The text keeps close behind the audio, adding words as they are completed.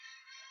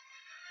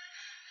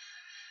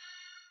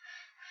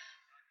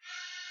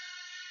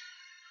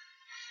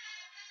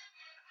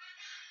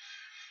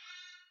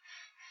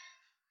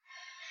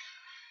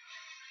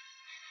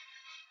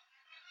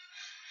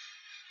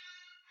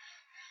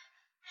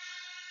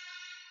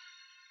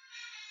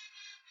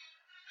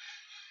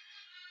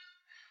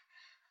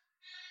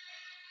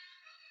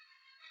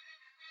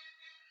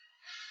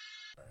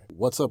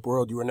What's up,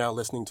 world? You are now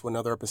listening to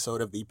another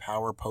episode of the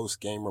Power Post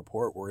Game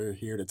Report. We're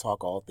here to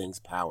talk all things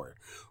power.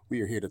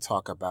 We are here to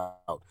talk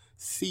about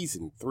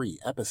Season 3,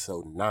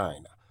 Episode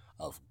 9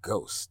 of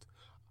Ghost,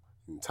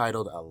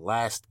 entitled A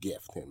Last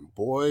Gift. And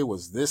boy,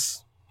 was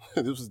this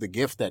was the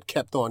gift that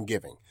kept on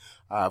giving.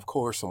 Of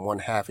course, I'm one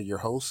half of your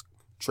host,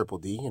 Triple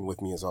D, and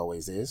with me as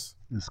always is...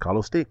 It's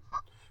Carlos D.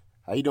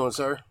 How you doing,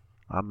 sir?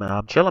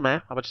 I'm chilling,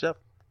 man. How about yourself?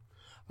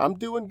 I'm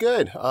doing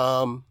good.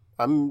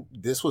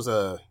 This was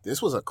a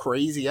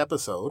crazy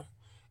episode,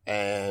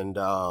 and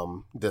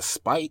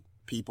despite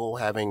people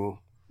having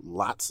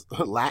a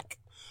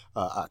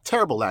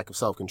terrible lack of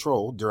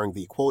self-control during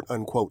the quote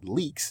unquote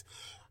leaks,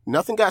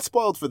 nothing got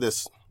spoiled for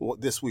this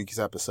week's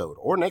episode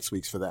or next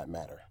week's for that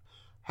matter.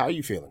 How are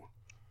you feeling?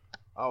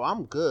 Oh,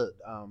 I'm good.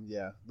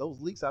 Yeah,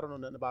 those leaks, I don't know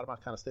nothing about them.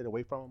 I kind of stayed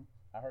away from them.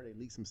 I heard they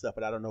leaked some stuff,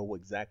 but I don't know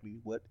exactly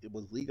what it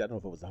was leaked. I don't know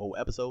if it was the whole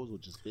episodes or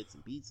just bits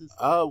and pieces.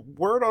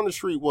 Word on the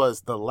street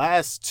was the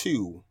last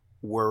two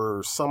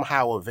were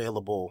somehow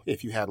available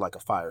if you had like a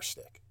Fire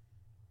Stick.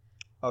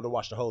 Oh, to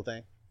watch the whole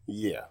thing?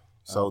 Yeah.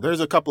 So there's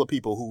a couple of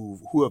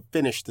people who have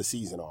finished the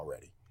season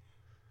already.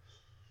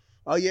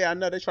 Oh, yeah, I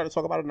know they try to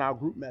talk about it in our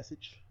group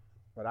message,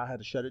 but I had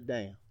to shut it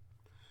down.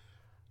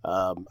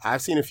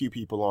 I've seen a few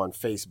people on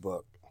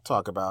Facebook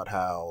talk about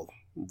how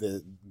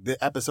the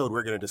episode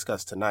we're going to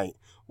discuss tonight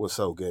was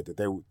so good that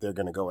they're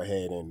going to go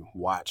ahead and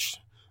watch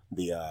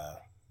the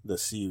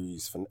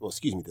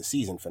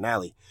season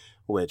finale,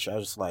 which I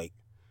was like,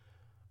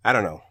 I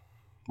don't know,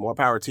 more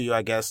power to you,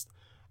 I guess.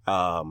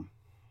 Who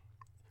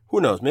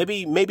knows?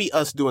 Maybe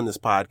us doing this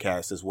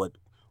podcast is what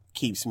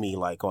keeps me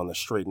like on the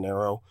straight and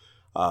narrow.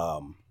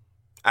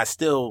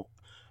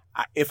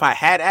 If I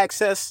had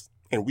access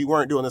and we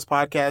weren't doing this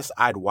podcast,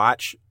 I'd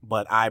watch,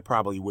 but I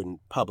probably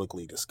wouldn't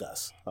publicly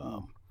discuss.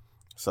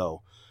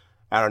 So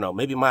I don't know.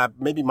 Maybe my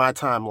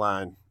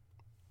timeline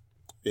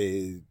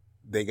is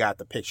they got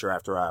the picture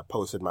after I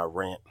posted my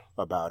rant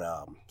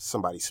about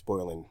somebody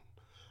spoiling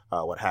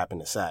what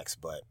happened to Saxe.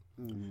 But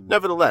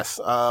nevertheless,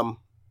 to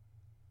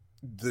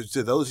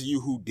those of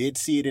you who did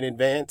see it in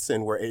advance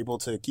and were able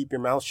to keep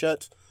your mouth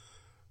shut,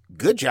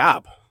 good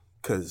job,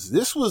 because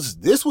this was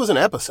an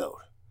episode.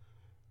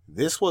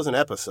 This was an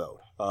episode.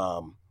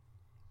 I'm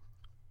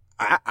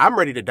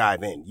ready to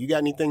dive in. You got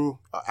anything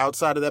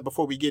outside of that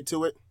before we get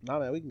to it? No,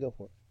 man, we can go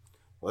for it.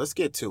 Let's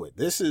get to it.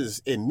 This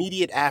is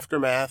immediate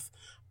aftermath.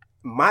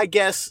 My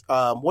guess,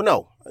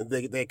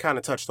 they kind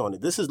of touched on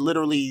it. This is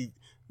literally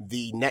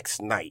the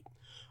next night,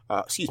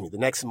 the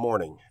next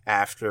morning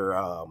after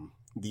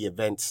the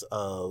events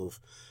of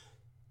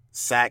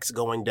Saxe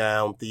going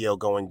down, Theo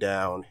going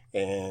down,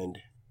 and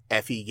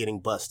Effie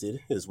getting busted,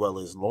 as well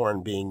as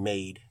Lauren being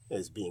made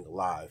as being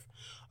alive.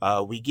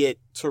 We get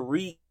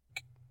Tariq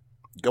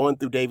going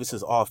through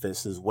Davis's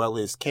office, as well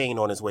as Cane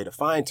on his way to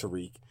find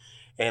Tariq.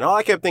 And all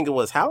I kept thinking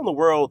was, how in the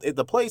world,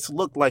 the place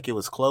looked like it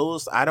was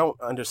closed. I don't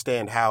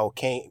understand how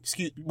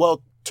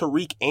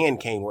Tariq and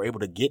Cane were able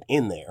to get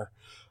in there.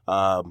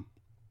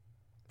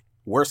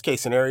 Worst case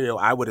scenario,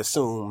 I would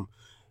assume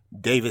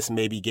Davis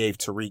maybe gave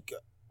Tariq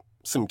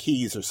some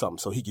keys or something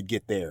so he could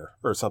get there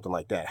or something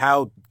like that.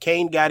 How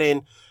Cane got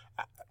in,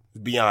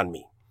 beyond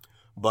me.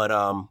 But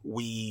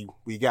we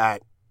got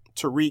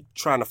Tariq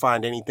trying to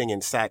find anything in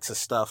Saxe's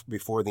stuff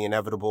before the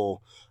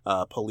inevitable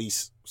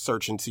police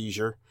search and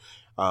seizure.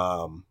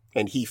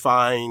 And he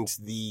finds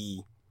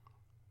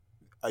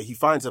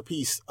a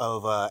piece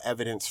of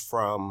evidence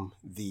from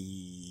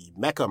the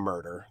Mecca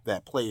murder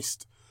that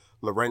placed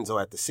Lorenzo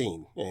at the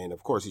scene. And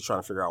of course, he's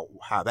trying to figure out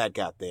how that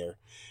got there.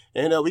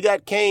 And we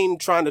got Cane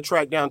trying to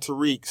track down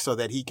Tariq so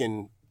that he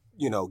can,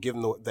 give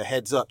him the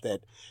heads up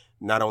that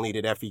not only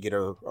did Effie get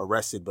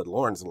arrested, but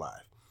Lauren's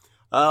alive.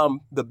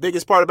 The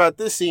biggest part about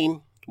this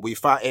scene,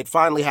 it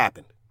finally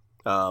happened.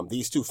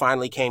 These two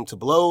finally came to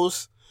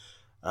blows.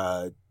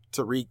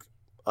 Tariq,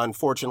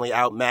 unfortunately,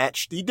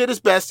 outmatched. He did his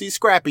best. He's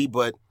scrappy,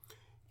 but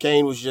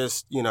Cane was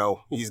just,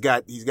 he's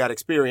got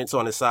experience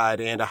on his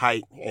side and a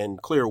height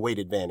and clear weight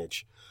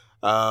advantage.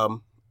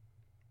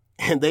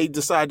 And they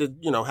decided,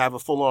 have a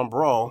full-on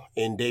brawl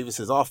in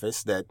Davis's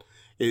office that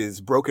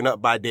is broken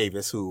up by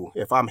Davis, who,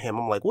 if I'm him,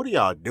 I'm like, what are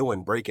y'all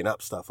doing breaking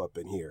up stuff up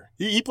in here?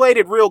 He played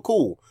it real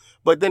cool,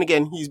 but then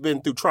again, he's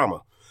been through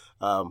trauma.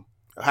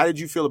 How did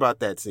you feel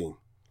about that scene?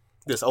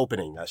 This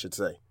opening, I should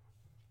say.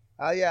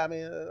 Yeah, I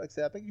mean, like I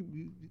said, I think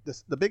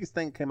the biggest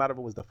thing that came out of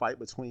it was the fight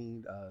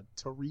between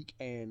Tariq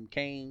and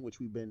Cane, which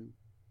we've been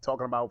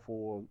talking about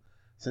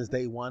since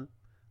day one.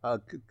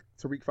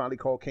 Tariq finally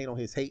called Cane on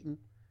his hating,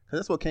 because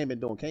that's what Cane been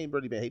doing. Cane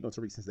really been hating on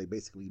Tariq since they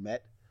basically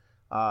met.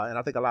 And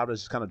I think a lot of it is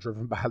just kind of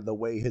driven by the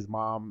way his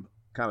mom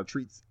kind of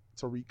treats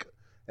Tariq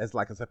as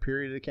like a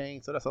superior to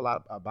Cane. So that's a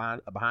lot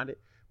behind it.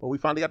 But we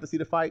finally got to see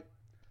the fight.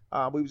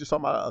 We were just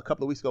talking about a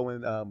couple of weeks ago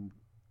when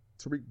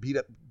Tariq beat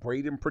up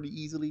Braden pretty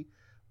easily.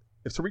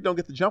 If Tariq don't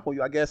get the jump on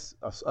you, I guess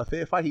a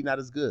fair fight, he's not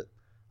as good.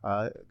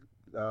 And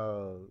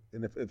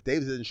if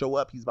Davis didn't show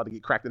up, he's about to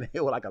get cracked in the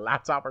head with like a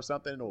laptop or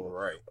something,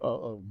 or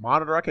a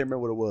monitor. I can't remember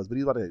what it was, but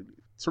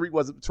Tariq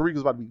was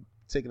about to be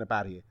taken up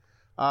out of here.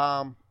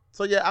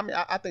 So yeah, I mean,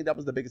 I think that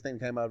was the biggest thing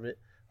that came out of it.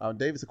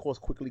 Davis, of course,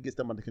 quickly gets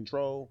them under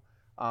control.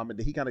 And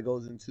then he kind of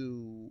goes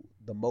into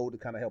the mode to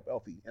kind of help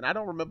Effie. And I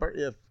don't remember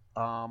if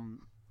I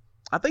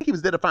think he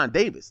was there to find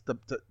Davis to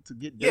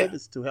get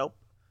Davis to help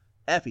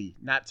Effie,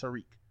 not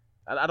Tariq.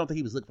 I don't think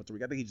he was looking for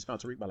Tariq. I think he just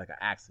found Tariq by like an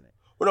accident.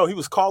 Well, no, he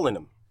was calling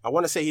him. I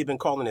want to say he'd been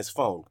calling his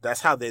phone.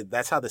 That's how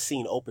the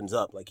scene opens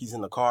up. Like he's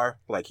in the car,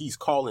 like he's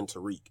calling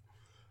Tariq.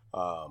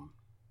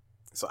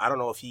 So I don't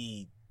know if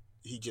he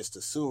just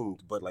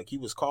assumed, but like he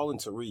was calling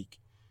Tariq.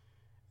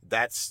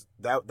 That's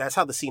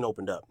how the scene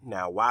opened up.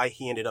 Now, why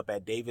he ended up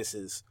at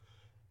Davis's,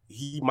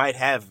 he might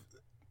have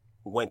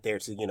went there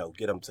to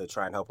get him to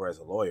try and help her as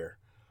a lawyer.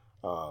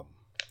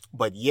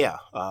 But yeah,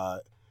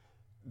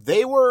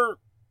 they were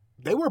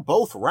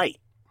both right.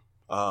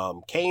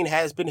 Cane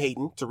has been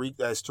hating Tariq,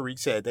 as Tariq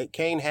said, that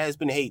Cane has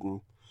been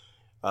hating.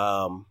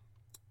 But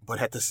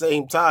at the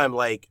same time,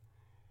 like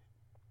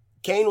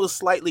Cane was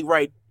slightly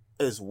right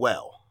as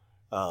well.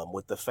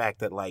 With the fact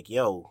that like,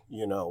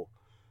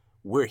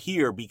 we're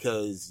here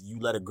because you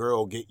let a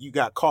girl you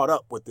got caught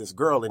up with this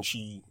girl and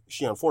she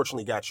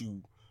unfortunately got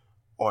you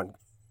on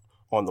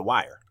the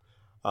wire.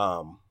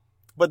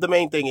 But the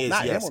main thing is,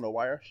 not him on the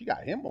wire. She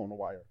got him on the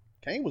wire.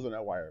 Cane was on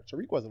that wire.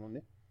 Tariq wasn't on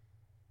there.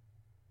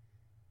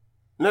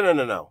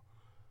 No.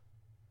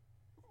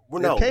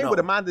 Well, if Cane would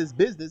have minded his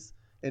business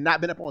and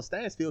not been up on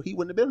Stansfield, he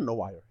wouldn't have been on the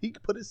wire. He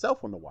could put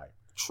himself on the wire.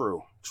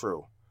 True.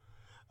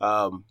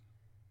 But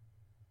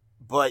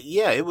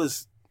yeah, it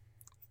was.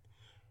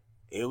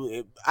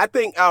 I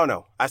think, I don't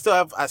know. I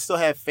still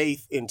have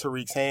faith in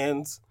Tariq's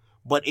hands,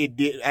 but it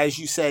did, as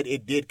you said,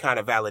 it did kind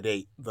of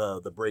validate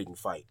the Braden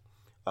fight.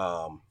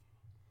 Like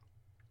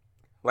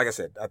I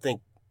said, I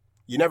think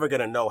you're never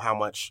gonna know how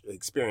much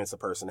experience a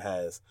person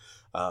has.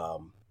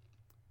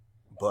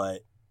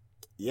 But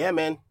yeah,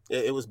 man,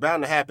 it was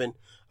bound to happen.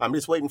 I'm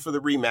just waiting for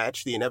the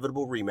rematch, the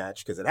inevitable rematch,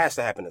 because it has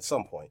to happen at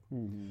some point.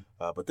 Mm-hmm.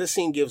 But this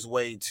scene gives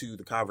way to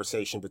the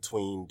conversation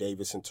between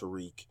Davis and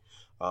Tariq.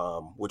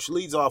 Which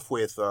leads off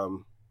with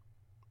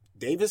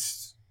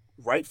Davis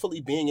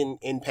rightfully being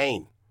in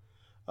pain.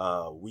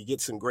 We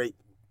get some great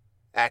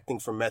acting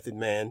from Method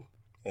Man,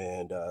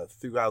 and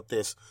throughout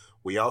this,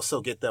 we also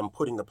get them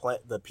putting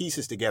the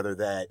pieces together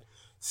that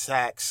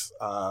Saxe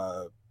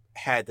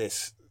had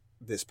this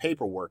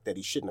paperwork that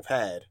he shouldn't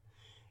have had,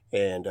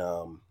 and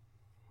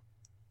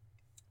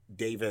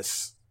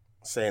Davis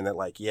saying that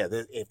like,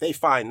 if they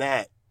found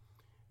that,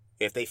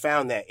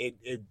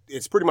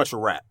 it's pretty much a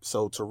wrap.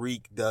 So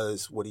Tariq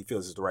does what he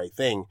feels is the right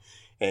thing,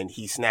 and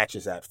he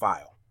snatches that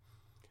file.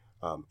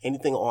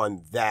 Anything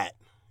on that?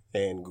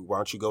 And why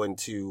don't you go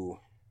into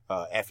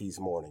Effie's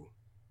morning?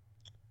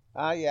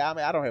 Yeah, I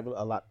mean, I don't have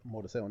a lot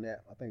more to say on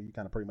that. I think you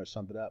kind of pretty much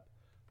summed it up.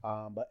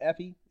 But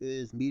Effie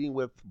is meeting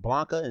with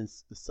Blanca and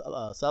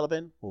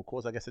Sullivan, who, of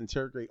course, I guess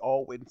interrogate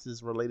all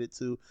witnesses related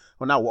to,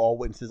 well, not all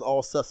witnesses,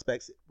 all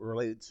suspects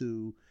related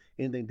to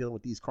anything dealing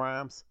with these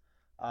crimes.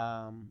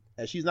 And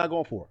she's not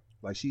going for it.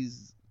 Like,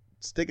 she's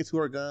sticking to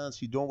her guns.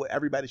 She's doing what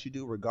everybody should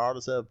do,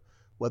 regardless of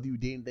whether you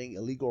did anything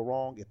illegal or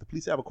wrong. If the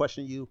police have a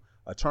question you,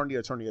 attorney.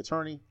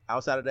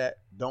 Outside of that,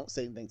 don't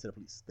say anything to the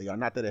police. They are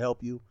not there to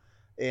help you.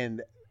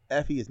 And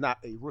Effie is not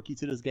a rookie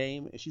to this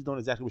game, and she's doing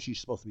exactly what she's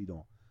supposed to be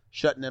doing.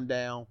 Shutting them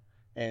down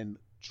and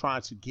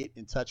trying to get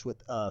in touch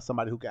with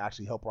somebody who can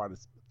actually help her out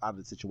of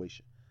the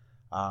situation.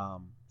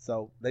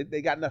 So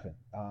they got nothing.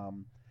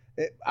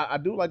 I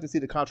do like to see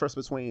the contrast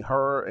between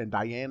her and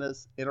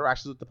Diana's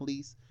interactions with the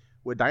police.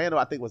 Where Diana,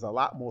 I think, was a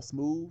lot more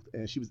smooth,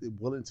 and she was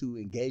willing to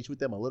engage with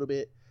them a little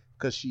bit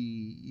because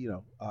she,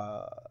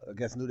 I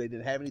guess knew they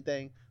didn't have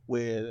anything.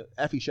 Where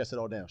Effie shuts it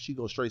all down. She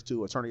goes straight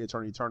to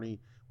attorney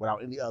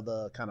without any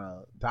other kind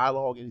of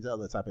dialogue, any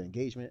other type of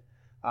engagement.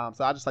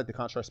 So I just like the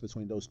contrast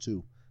between those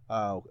two,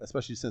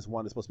 especially since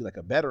one is supposed to be like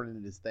a veteran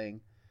in this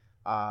thing,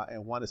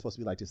 and one is supposed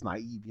to be like this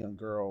naive young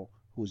girl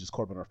who was just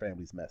caught up in her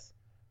family's mess.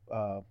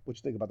 What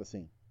you think about the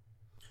scene?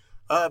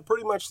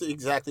 Pretty much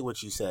exactly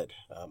what you said.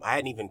 I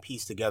hadn't even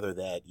pieced together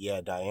that,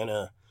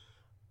 Diana,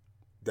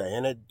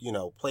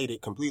 played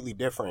it completely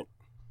different,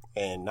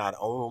 and not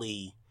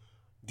only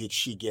did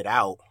she get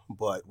out,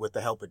 but with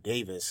the help of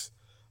Davis,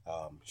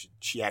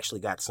 she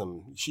actually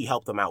she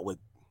helped them out with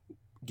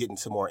getting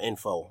some more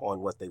info on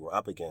what they were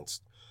up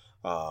against.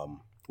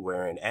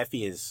 Wherein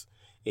Effie is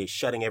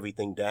shutting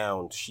everything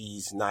down.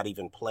 She's not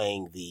even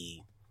playing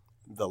the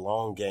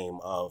long game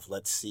of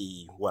let's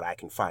see what I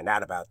can find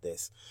out about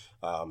this.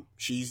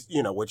 She's,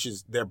 which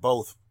is they're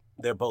both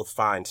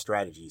fine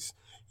strategies.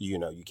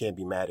 You can't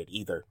be mad at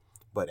either.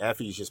 But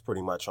Effie's just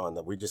pretty much on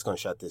we're just going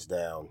to shut this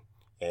down,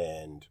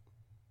 and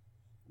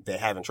they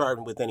haven't tried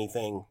with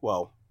anything.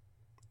 Well,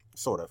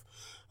 sort of.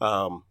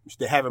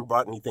 They haven't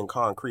brought anything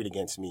concrete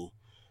against me.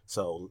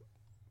 So,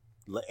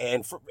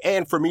 and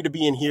for me to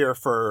be in here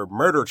for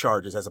murder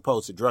charges as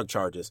opposed to drug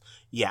charges,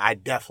 I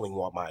definitely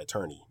want my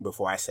attorney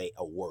before I say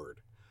a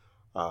word.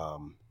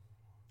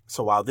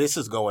 So while this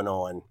is going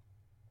on,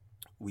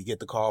 we get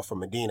the call from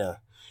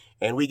Medina,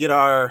 and we get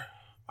our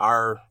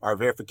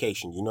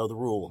verification. You know the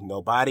rule: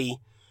 no body,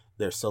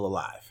 they're still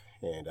alive,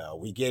 and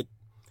we get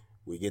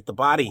the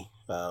body.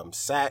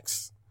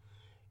 Saxe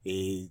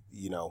is,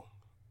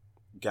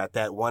 got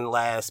that one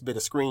last bit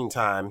of screen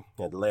time,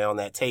 had to lay on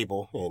that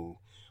table and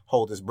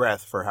hold his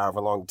breath for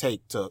however long the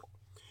take took.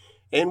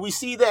 And we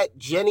see that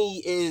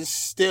Jenny is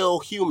still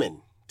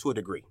human to a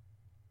degree.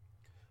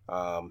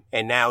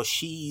 And now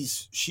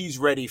she's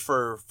ready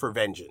for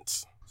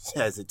vengeance,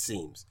 as it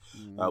seems.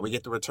 We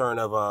get the return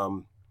of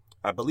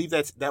I believe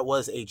that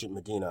was Agent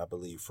Medina, I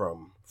believe,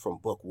 from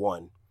book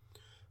 1.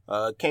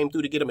 Came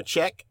through to get him a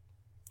check.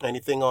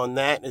 Anything on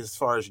that as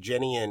far as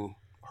Jenny and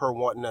her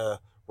wanting to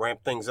ramp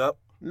things up?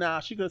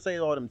 Nah, she could have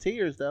saved all them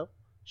tears though.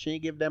 She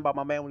ain't give a damn about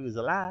my man when he was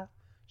alive.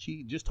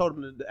 She just told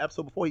him the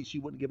episode before she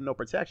wouldn't give him no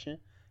protection,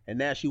 and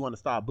now she want to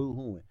start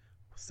boo-hooing.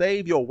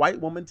 Save your white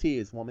woman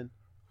tears, woman.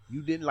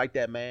 You didn't like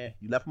that man.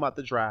 You left him out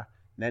to dry.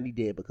 Now he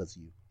dead because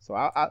of you.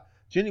 So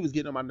Jenny was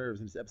getting on my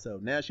nerves in this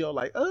episode. Now she all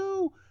like,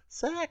 oh,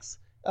 Saxe,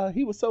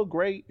 he was so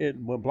great.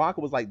 And when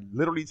Blanca was like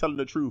literally telling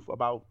the truth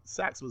about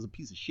Saxe was a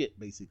piece of shit,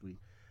 basically,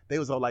 they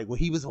was all like, well,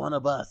 he was one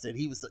of us, and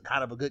he was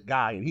kind of a good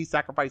guy, and he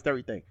sacrificed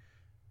everything.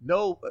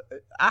 No,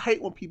 I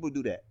hate when people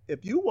do that.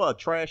 If you were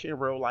trash in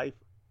real life,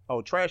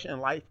 or trash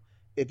in life,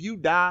 if you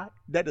die,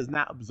 that does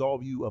not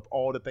absolve you of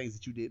all the things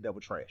that you did that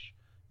were trash.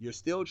 You're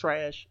still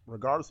trash,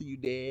 regardless of you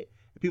dead.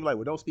 And people are like,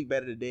 well, don't speak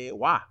bad of the dead.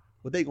 Why?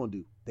 What they gonna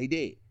do? They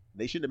dead.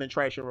 They shouldn't have been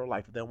trash in real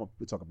life if they don't want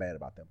to talk bad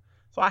about them.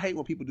 So I hate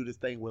when people do this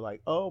thing where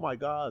like, oh my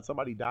God,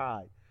 somebody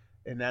died,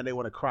 and now they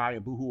want to cry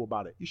and boo-hoo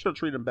about it. You should have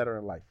treated them better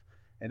in life.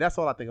 And that's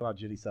all I think about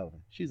Jenny Sullivan.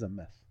 She's a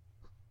mess.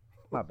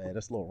 My bad.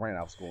 That's a little rant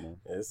I was going on.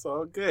 It's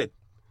all good.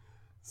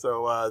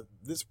 So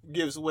this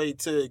gives way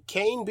to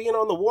Cane being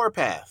on the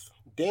warpath.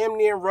 Damn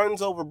near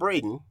runs over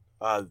Brayden.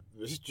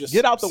 Just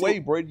get out the way,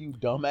 Brayden, you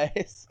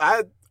dumbass.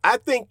 I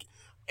think,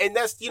 and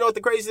that's, you know what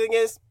the crazy thing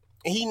is?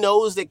 He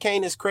knows that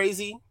Cane is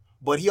crazy,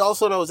 but he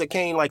also knows that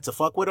Cane likes to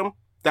fuck with him.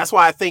 That's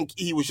why I think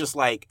he was just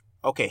like,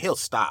 okay, he'll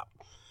stop.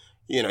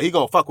 You know, he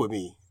gonna fuck with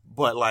me.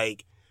 But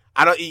like,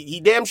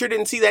 he damn sure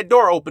didn't see that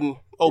door open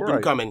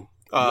right. Coming.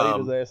 Laid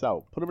his ass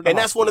out. Put him in and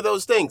that's one of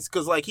those things,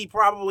 because like he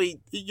probably,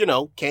 you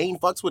know, Cane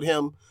fucks with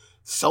him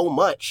so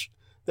much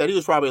that he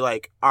was probably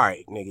like, all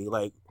right, nigga,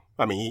 like,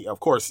 I mean, of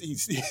course, he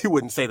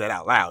wouldn't say that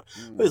out loud.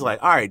 But he's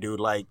like, all right, dude,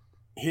 like,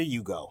 here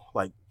you go.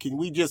 Like, can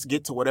we just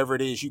get to whatever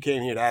it is you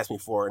came here to ask me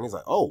for? And he's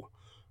like, oh,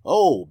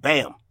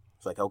 bam.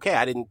 It's like, okay,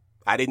 I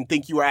didn't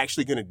think you were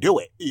actually going to do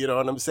it. You know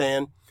what I'm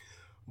saying?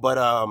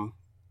 But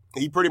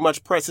he pretty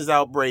much presses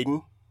out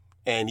Brayden,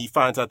 and he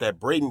finds out that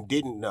Brayden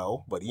didn't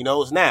know, but he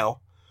knows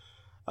now.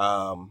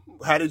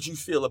 How did you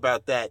feel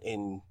about that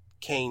in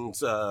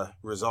Cane's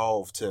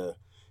resolve to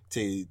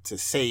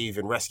save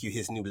and rescue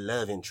his new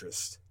love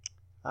interest?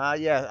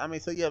 Yeah, I mean,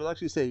 so yeah,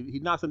 like you say, he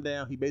knocks him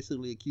down. He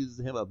basically accuses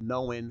him of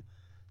knowing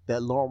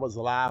that Lauren was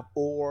alive,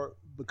 or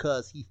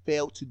because he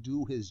failed to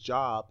do his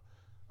job,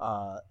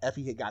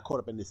 Effie had got caught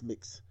up in this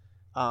mix.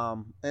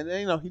 And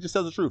you know, he just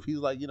tells the truth. He's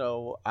like, you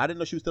know, I didn't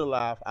know she was still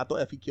alive. I thought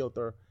Effie killed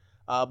her.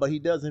 But he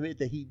does admit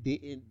that he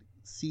didn't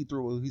see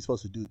through what he's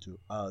supposed to do.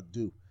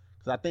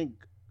 Because I think,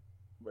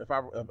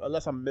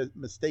 unless I'm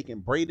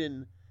mistaken,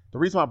 Brayden, the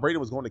reason why Brayden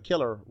was going to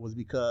kill her was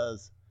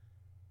because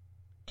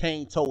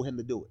Cane told him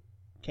to do it.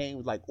 Cane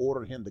was like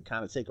ordered him to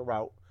kind of take her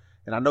out.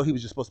 And I know he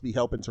was just supposed to be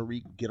helping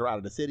Tariq get her out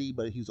of the city,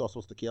 but he was also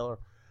supposed to kill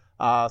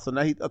her. So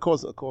now he, of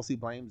course, he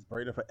blames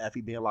Brayden for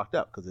Effie being locked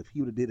up, because if he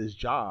would have did his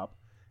job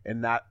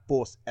and not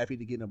forced Effie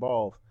to get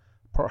involved,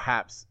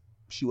 perhaps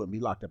she wouldn't be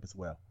locked up as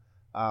well.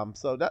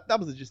 So that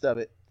was the gist of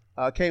it.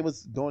 Cane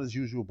was doing his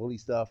usual bully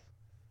stuff.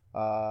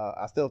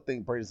 I still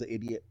think Brayden's an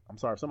idiot. I'm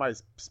sorry, if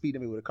somebody's speeding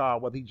me with a car,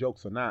 whether he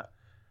jokes or not,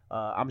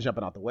 I'm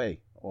jumping out the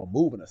way or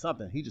moving or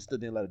something. He just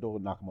stood there and let a door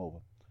knock him over.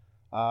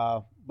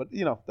 But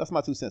you know, that's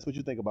my 2 cents. What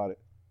you think about it?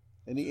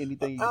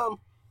 Anything?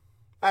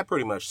 I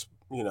pretty much,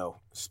 you know,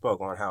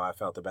 spoke on how I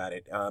felt about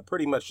it.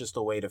 Pretty much just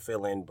a way to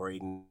fill in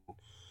Brayden,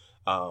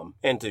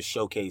 and to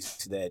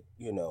showcase that,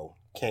 you know,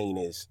 Cane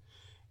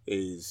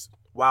is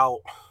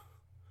while,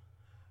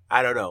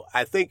 I don't know,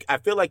 I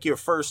feel like your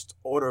first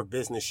order of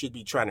business should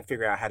be trying to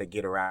figure out how to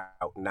get her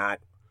out, not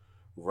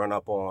run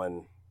up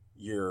on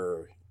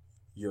your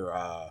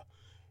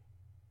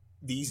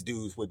these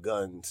dudes with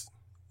guns,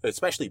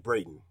 especially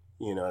Brayden.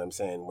 You know what I'm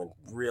saying? When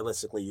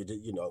realistically,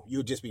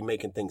 you'd just be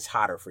making things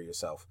hotter for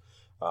yourself.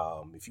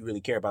 If you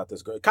really care about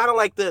this girl, kind of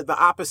like the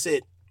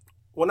opposite.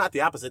 Well, not the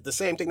opposite. The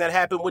same thing that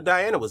happened when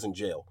Diana was in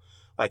jail.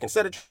 Like,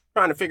 instead of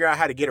trying to figure out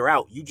how to get her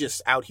out, you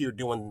just out here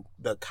doing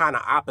the kind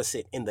of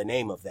opposite in the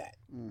name of that.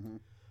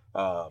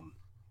 Mm-hmm.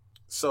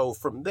 So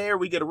from there,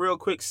 we get a real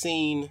quick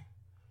scene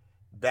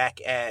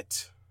back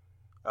at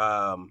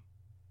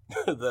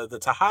the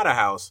Tejada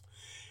house.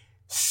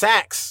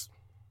 Saxe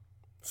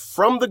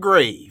from the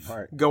grave,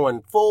 right,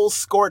 going full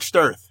scorched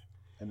earth.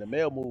 And the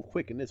mail move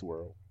quick in this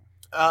world.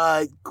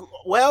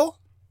 Well,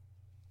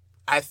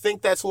 I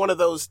think that's one of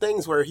those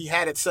things where he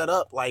had it set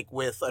up like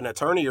with an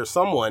attorney or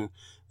someone.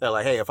 They're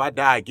like, hey, if I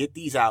die, get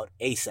these out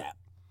ASAP.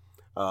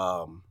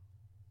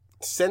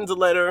 Sends a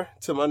letter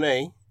to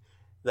Monet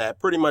that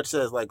pretty much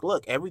says, like,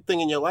 look, everything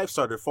in your life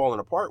started falling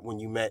apart when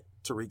you met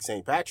Tariq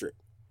St. Patrick.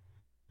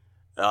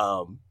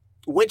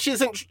 Which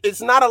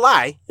it's not a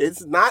lie.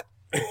 It's not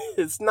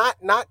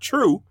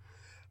true.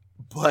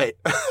 But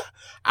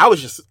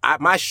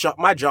my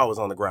jaw was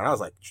on the ground. I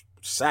was like,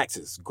 Saxe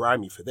is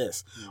grimy for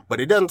this. But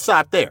it doesn't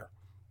stop there.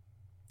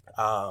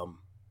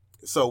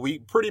 So we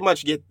pretty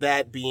much get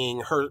that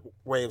being her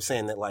way of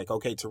saying that, like,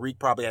 okay, Tariq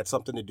probably had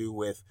something to do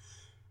with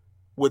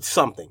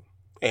something.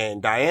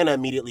 And Diana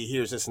immediately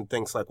hears this and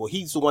thinks like, well,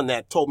 he's the one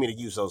that told me to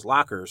use those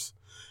lockers.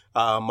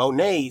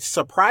 Monet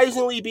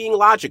surprisingly being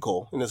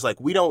logical and is like,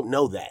 we don't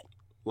know that.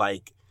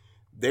 Like,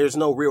 there's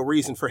no real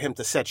reason for him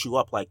to set you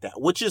up like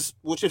that, which is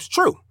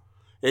true.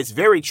 It's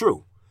very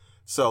true.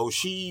 So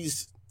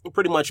she's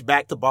pretty much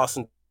back to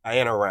bossing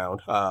Diana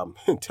around,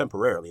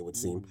 temporarily, it would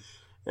seem.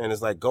 And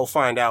is like, go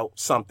find out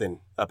something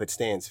up at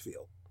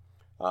Stansfield.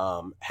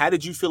 How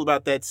did you feel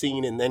about that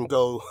scene? And then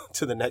go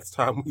to the next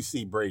time we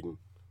see Braden.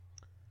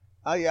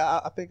 Yeah,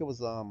 I think it was.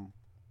 I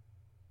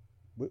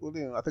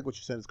think what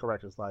you're saying is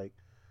correct. It's like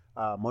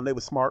Monet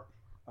was smart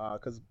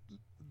because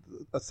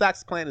a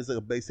Saxe plan is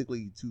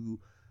basically to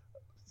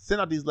send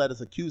out these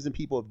letters accusing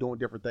people of doing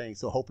different things.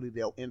 So hopefully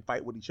they'll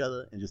infight with each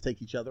other and just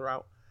take each other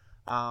out.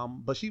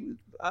 But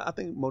I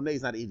think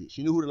Monet's not an idiot.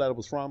 She knew who the letter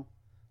was from.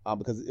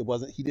 Because it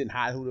wasn't, he didn't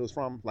hide who it was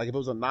from. Like if it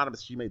was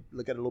anonymous, she may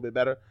look at it a little bit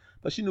better.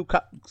 But she knew,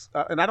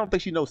 and I don't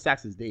think she knows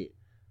Saxe is dead.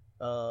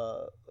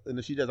 And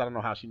if she does, I don't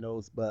know how she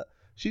knows. But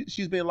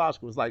she's being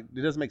logical. It's like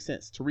it doesn't make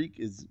sense. Tariq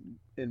is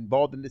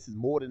involved in this is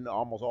more than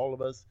almost all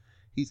of us.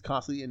 He's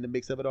constantly in the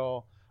mix of it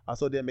all.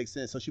 So it didn't make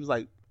sense. So she was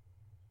like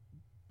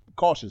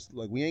cautious.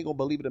 Like we ain't gonna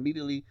believe it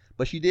immediately.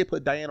 But she did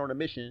put Diana on a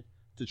mission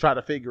to try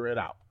to figure it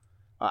out.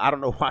 I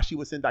don't know why she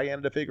would send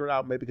Diana to figure it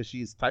out. Maybe because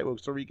she's tight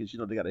with Tariq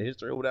and they got a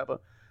history or whatever.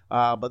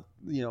 But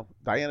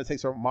Diana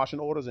takes her marching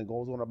orders and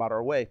goes on about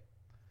her way.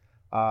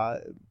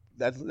 That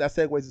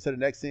segues into the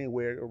next scene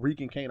where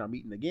Tariq and Cane are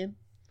meeting again.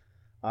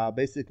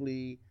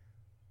 Basically,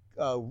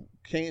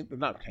 Cane,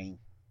 not Cane,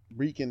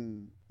 Reek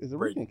and is it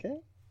Reek and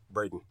Cane?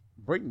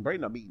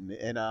 Braden are meeting,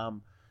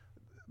 and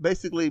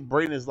basically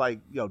Braden is like,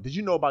 did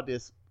you know about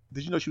this?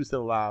 Did you know she was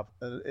still alive?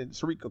 And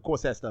Tariq, of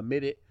course, has to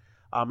admit it.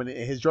 And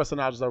his dressing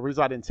knowledge is the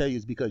reason I didn't tell you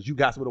is because you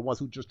guys were the ones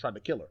who just tried to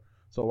kill her.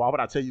 So why would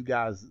I tell you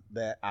guys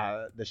that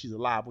she's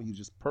alive when you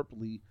just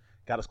purposely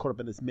got us caught up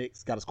in this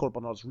mix, got us caught up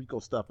on all this Rico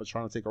stuff and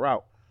trying to take her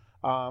out?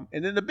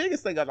 And then the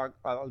biggest thing that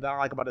I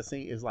like about the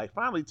scene is like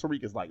finally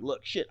Tariq is like,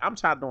 look, shit, I'm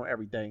tired of doing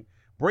everything.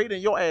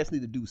 Braden, your ass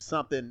need to do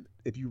something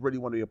if you really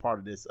want to be a part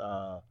of this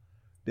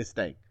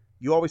thing.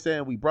 You always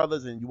saying we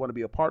brothers and you want to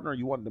be a partner,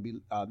 you want to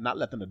be not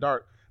left in the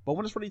dark. But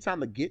when it's really time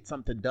to get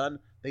something done,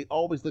 they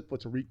always look for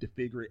Tariq to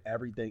figure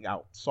everything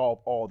out, solve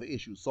all the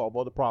issues, solve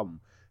all the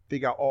problems,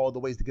 figure out all the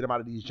ways to get him out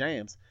of these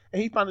jams.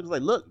 And he finally was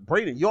like, look,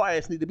 Braden, your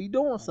ass need to be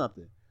doing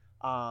something.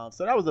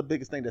 So that was the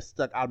biggest thing that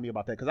stuck out of me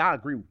about that, because I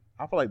agree.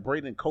 I feel like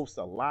Braden coasts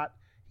a lot.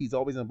 He's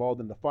always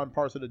involved in the fun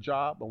parts of the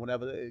job, but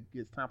whenever it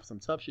gets time for some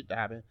tough shit to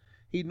happen,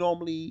 he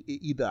normally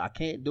either I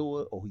can't do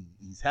it or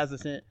he's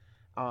hesitant,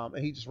 and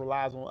he just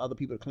relies on other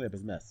people to clean up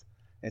his mess.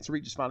 And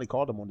Tariq just finally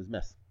called him on his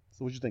mess.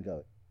 So what you think of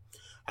it?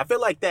 I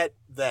feel like that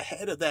the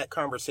head of that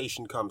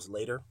conversation comes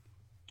later.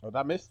 Oh, did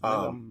I miss?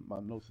 My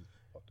notes.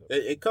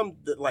 It comes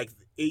like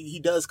he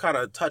does kind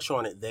of touch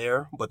on it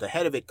there, but the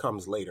head of it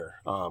comes later.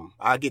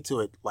 I'll get to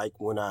it like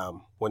when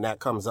that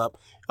comes up.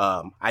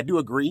 I do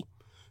agree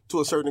to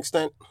a certain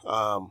extent.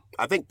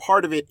 I think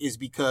part of it is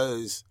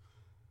because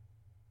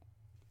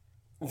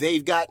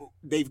they've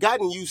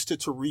gotten used to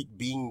Tariq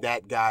being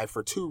that guy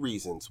for two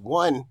reasons.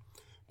 One,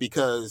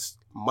 because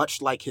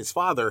much like his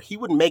father, he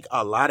would make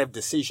a lot of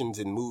decisions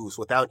and moves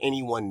without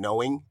anyone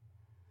knowing.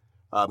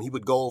 He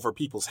would go over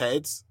people's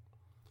heads.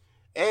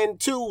 And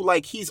two,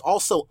 like he's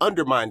also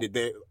undermined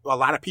a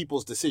lot of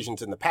people's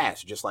decisions in the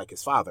past, just like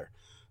his father.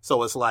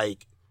 So it's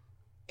like,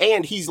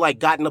 and he's like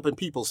gotten up in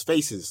people's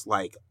faces,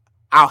 like,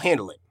 I'll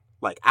handle it.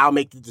 Like, I'll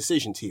make the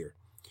decisions here.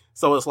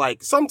 So it's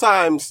like,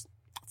 sometimes,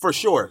 for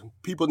sure,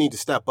 people need to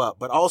step up.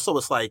 But also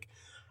it's like,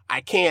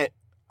 I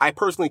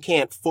personally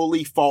can't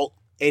fully fault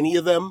any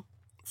of them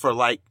for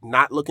like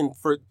not looking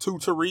to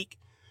Tariq.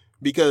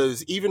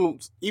 Because even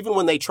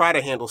when they try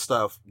to handle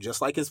stuff, just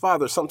like his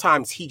father,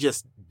 sometimes he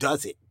just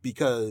does it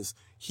because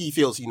he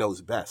feels he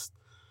knows best.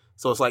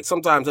 So it's like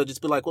sometimes I'll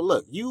just be like, well,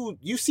 look,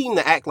 you seem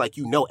to act like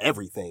you know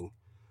everything.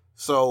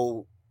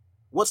 So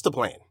what's the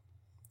plan?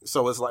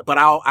 So it's like, but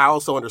I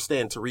also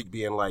understand Tariq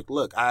being like,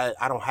 look, I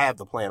don't have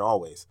the plan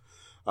always.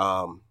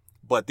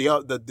 But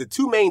the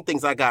two main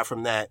things I got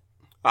from that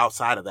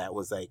outside of that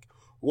was like,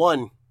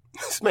 one,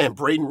 this man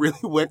Braden really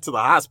went to the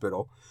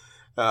hospital.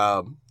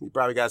 He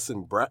probably got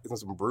some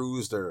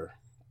bruised or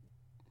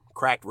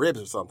cracked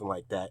ribs or something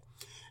like that.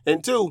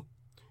 And two,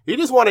 he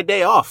just want a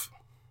day off.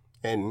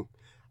 And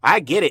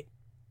I get it.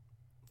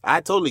 I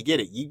totally get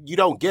it. You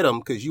don't get them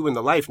because you in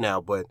the life now,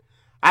 but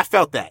I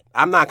felt that.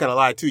 I'm not going to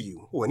lie to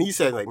you. When he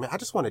said, like, man, I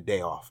just want a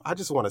day off. I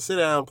just want to sit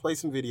down, play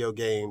some video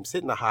games,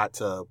 sit in the hot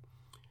tub.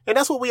 And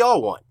that's what we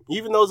all want.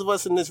 Even those of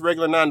us in this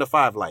regular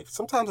 9-to-5 life.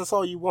 Sometimes that's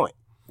all you want.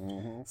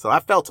 Mm-hmm. So I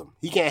felt him.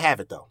 He can't have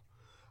it, though.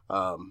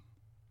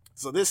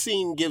 So this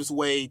scene gives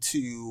way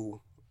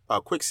to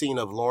a quick scene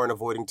of Lauren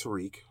avoiding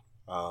Tariq.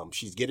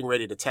 She's getting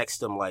ready to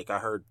text him like, I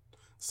heard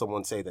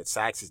someone say that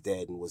Saxe is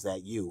dead and was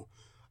that you?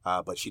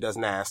 but she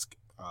doesn't ask.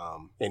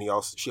 And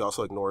she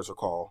also ignores her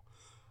call.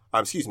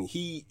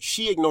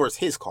 She ignores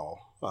his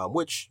call,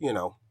 which,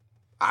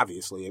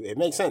 obviously it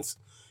makes sense.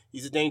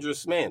 He's a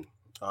dangerous man.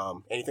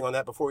 Anything on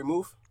that before we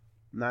move?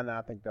 No,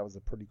 I think that was a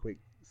pretty quick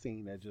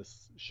scene that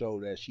just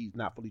showed that she's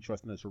not fully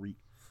trusting in Tariq,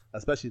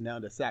 especially now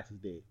that Saxe is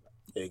dead.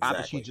 Exactly.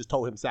 After she just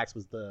told him Saxe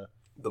was the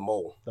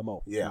mole. The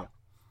mole. Yeah.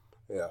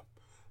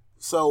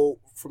 So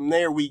from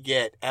there we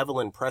get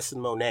Evelyn pressing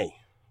Monet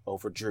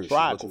over Drew.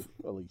 Tried to,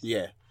 at least.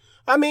 Yeah.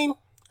 I mean,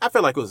 I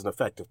feel like it was an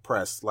effective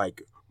press.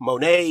 Like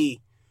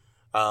Monet,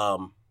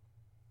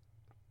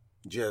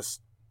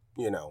 just,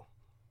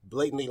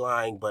 blatantly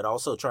lying, but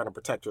also trying to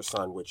protect her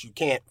son, which you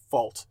can't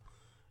fault.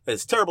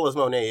 As terrible as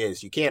Monet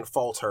is, you can't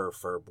fault her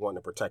for wanting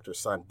to protect her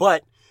son.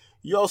 But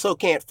you also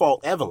can't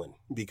fault Evelyn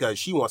because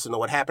she wants to know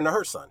what happened to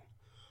her son.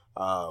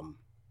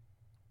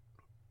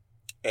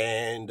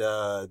 And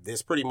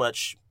this pretty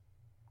much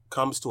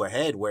comes to a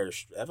head where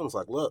Evelyn's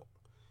like, look,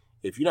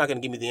 if you're not going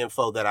to give me the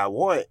info that I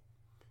want,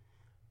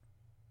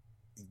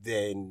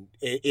 then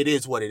it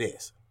is what it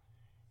is.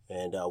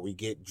 And we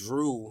get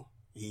Drew.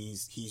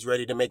 He's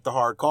ready to make the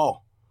hard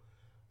call.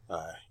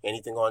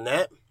 Anything on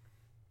that?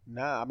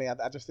 Nah, I mean,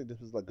 I just think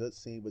this was a good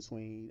scene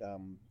between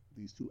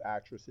these two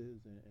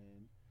actresses and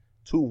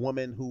two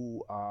women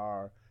who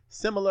are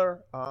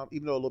similar,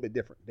 even though a little bit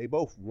different. They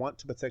both want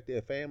to protect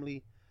their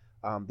family.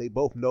 They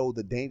both know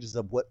the dangers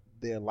of what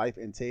their life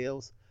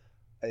entails.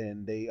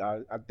 And they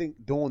are, I think,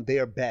 doing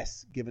their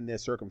best, given their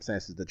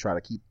circumstances, to try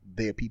to keep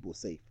their people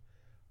safe.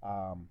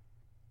 And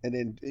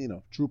then,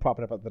 Drew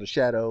popping up out of the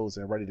shadows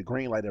and ready to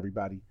greenlight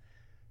everybody.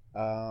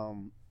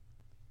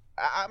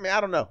 I mean, I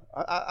don't know.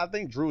 I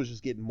think Drew is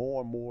just getting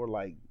more and more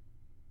like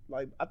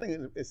I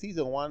think in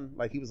season 1,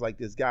 like he was like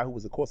this guy who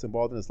was of course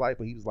involved in his life,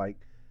 but he was like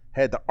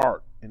had the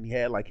art and he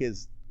had like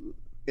his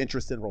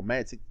interest in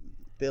romantic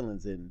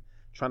feelings and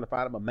trying to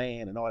find him a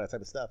man and all that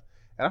type of stuff.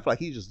 And I feel like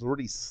he just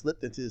really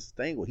slipped into this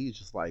thing where he's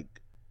just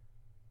like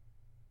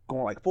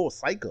going like full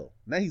psycho.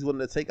 Now he's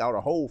willing to take out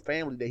a whole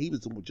family that he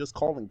was just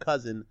calling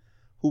cousin,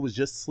 who was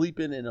just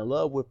sleeping and in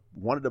love with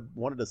one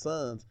of the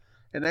sons,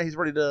 and now he's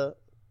ready to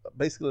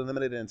basically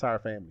eliminate the entire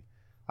family.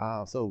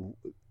 So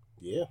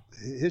yeah,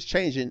 his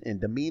change in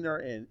demeanor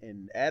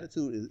and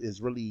attitude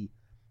is really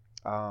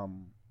has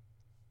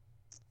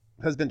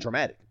been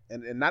dramatic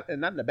and not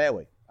in a bad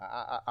way.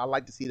 I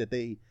like to see that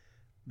the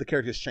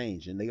characters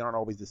change and they aren't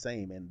always the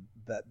same, and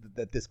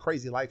that this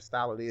crazy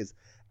lifestyle it is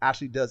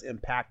actually does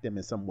impact them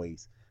in some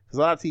ways. Because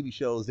a lot of TV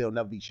shows, they'll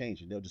never be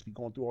changing. They'll just be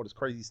going through all this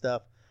crazy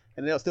stuff,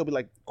 and they'll still be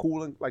like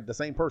cool and like the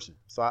same person.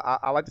 So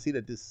I like to see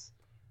that this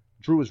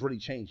Drew is really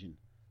changing.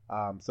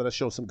 So that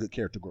shows some good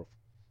character growth.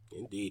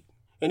 Indeed.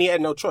 And he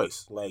had no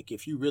choice. Like,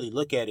 if you really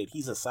look at it,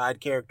 he's a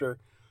side character,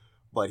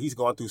 but he's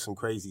gone through some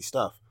crazy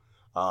stuff.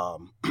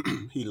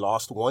 He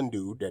lost one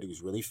dude that he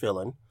was really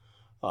feeling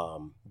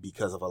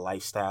because of a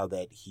lifestyle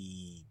that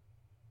he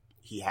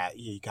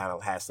kind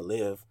of has to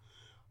live.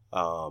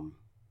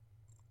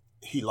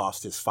 He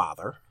lost his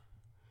father.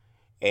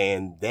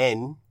 And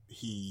then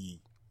he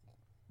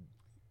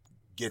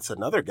gets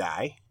another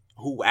guy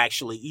who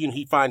actually,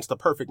 he finds the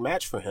perfect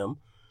match for him.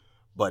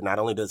 But not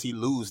only does he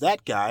lose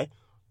that guy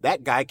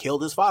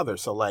killed his father.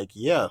 So,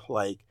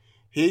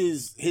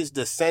 his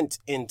descent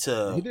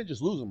into... He didn't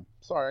just lose him.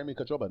 Sorry, I didn't mean to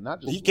cut you off, but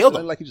not just... He killed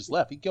him. Like he just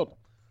left. He killed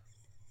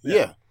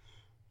him.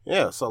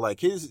 Yeah. So,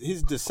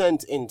 his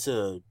descent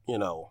into,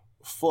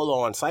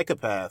 full-on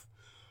psychopath,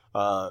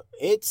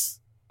 it's...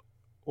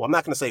 Well, I'm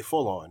not going to say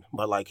full-on,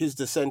 but, his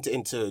descent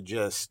into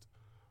just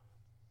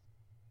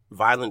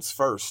violence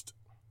first,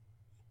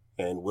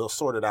 and we'll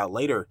sort it out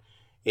later,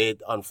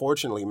 it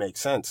unfortunately makes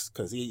sense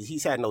because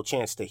he's had no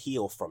chance to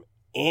heal from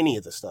any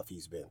of the stuff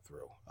he's been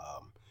through.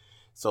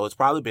 So it's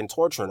probably been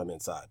torturing him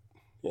inside,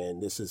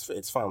 and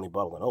it's finally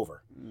bubbling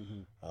over.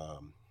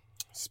 Mm-hmm.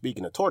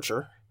 Speaking of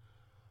torture,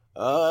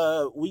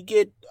 we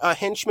get a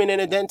henchman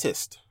and a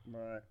dentist.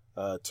 Right.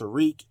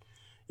 Tariq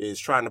is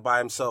trying to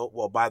buy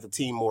the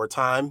team more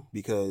time,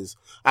 because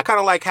I kind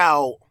of like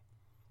how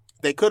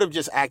they could have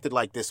just acted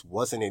like this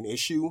wasn't an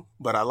issue,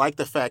 but I like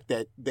the fact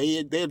that they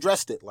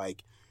addressed it.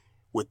 Like,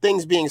 with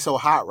things being so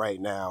hot right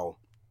now,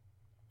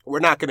 we're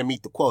not going to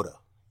meet the quota,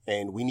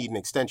 and we need an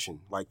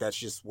extension. Like, that's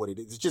just what it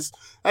is.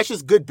 That's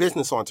just good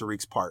business on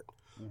Tariq's part.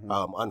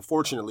 Mm-hmm.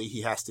 Unfortunately,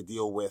 he has to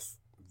deal with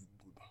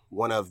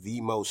one of the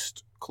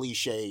most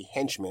cliche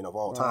henchmen of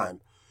all time,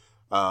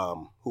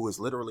 who is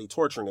literally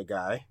torturing a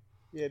guy.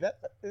 Yeah,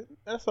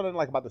 that's what I didn't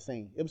like about the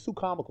scene. It was too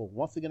comical.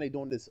 Once again, they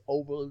doing this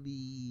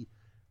overly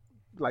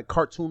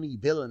cartoony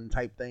villain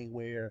type thing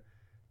where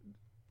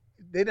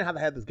they didn't have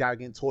to have this guy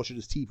getting tortured,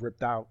 his teeth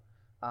ripped out.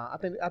 I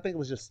think it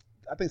was just.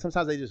 I think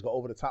sometimes they just go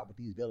over the top with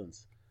these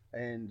villains.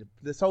 And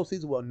this whole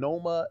season with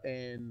Noma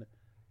and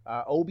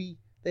Obi,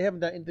 they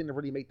haven't done anything to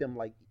really make them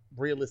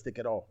realistic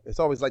at all. It's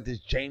always like this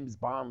James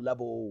Bond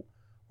level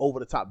over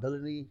the top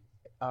villainy,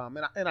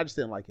 and I just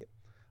didn't like it.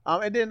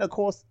 And then of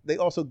course they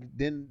also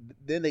then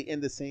they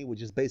end the scene with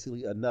just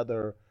basically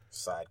another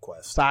side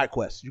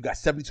quest. You got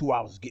 72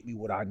 hours to get me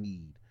what I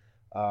need.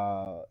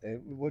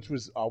 which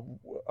was I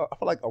feel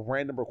like a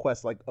random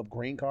request like of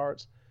green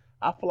cards.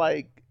 I feel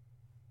like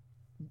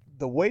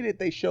the way that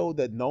they showed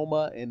that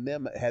Noma and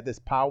them had this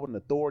power and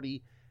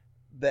authority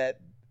that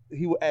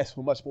he would ask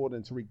for much more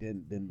than Tariq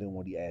than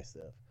what he asked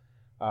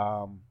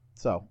of.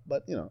 So,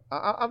 but you know,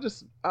 I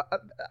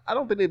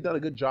don't think they've done a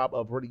good job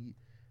of really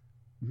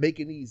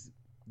making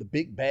the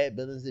big bad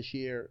villains this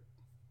year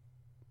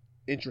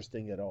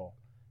interesting at all.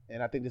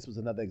 And I think this was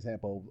another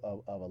example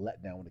of a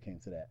letdown when it came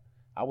to that.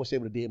 I wish they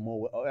would have did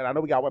more. And I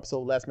know we got an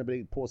episode last, maybe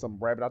they pull some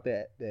rabbit out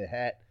their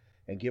hat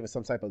and give us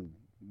some type of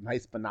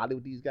nice finale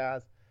with these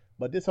guys.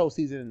 But this whole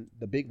season,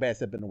 the big bads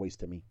have been a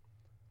waste to me.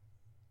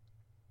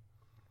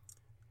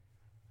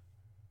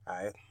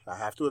 I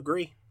have to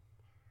agree.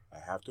 I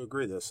have to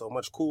agree. There's so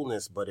much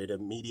coolness, but it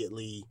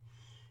immediately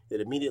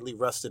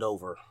rusted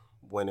over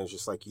when it's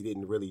just like you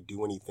didn't really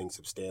do anything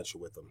substantial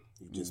with them.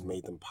 You just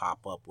made them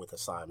pop up with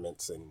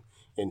assignments and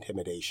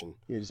intimidation.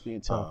 Yeah, just being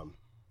tough.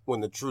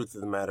 When the truth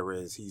of the matter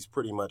is, he's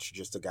pretty much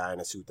just a guy in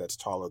a suit that's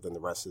taller than the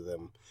rest of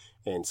them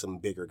and some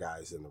bigger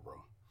guys in the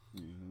room.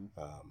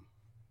 Mm-hmm.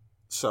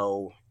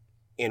 So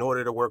in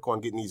order to work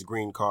on getting these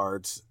green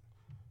cards,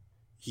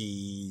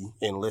 he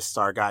enlists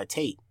our guy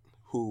Tate,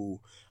 who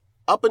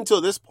up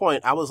until this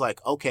point, I was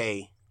like,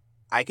 okay,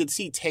 I could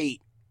see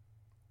Tate,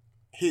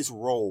 his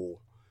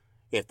role,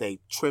 if they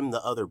trim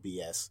the other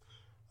BS,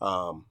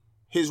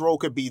 his role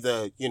could be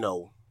the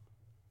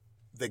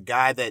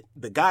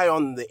guy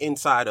on the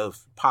inside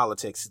of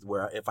politics,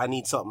 where if I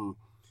need something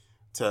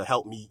to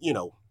help me,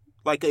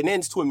 like an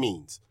ends to a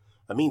means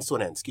to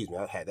an end. Excuse me,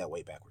 I had that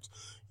way backwards.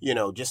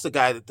 Just a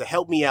guy to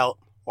help me out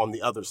on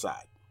the other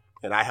side,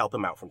 and I help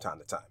him out from time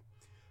to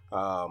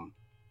time.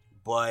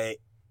 But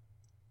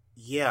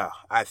yeah,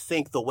 I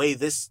think the way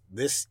this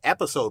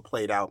episode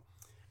played out,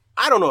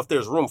 I don't know if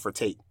there's room for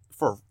Tate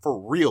for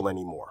real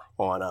anymore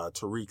on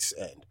Tariq's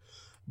end.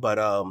 But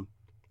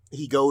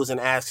he goes and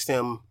asks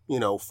him,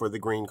 for the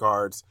green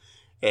cards.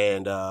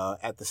 And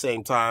at the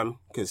same time,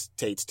 because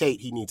Tate's Tate,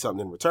 he needs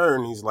something in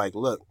return. He's like,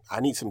 look, I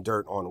need some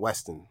dirt on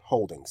Weston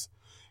Holdings.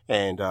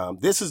 And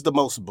this is the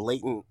most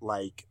blatant,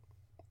 blatant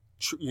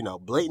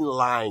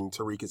lying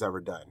Tariq has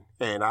ever done.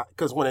 And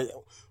because when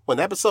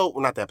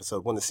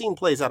the scene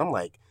plays out, I'm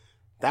like,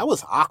 that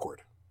was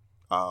awkward.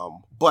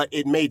 But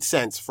it made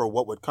sense for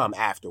what would come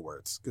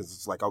afterwards, because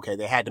it's like, okay,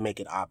 they had to make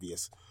it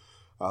obvious.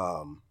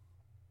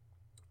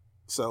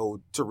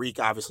 So Tariq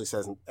obviously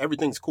says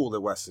everything's cool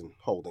at Weston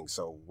Holdings,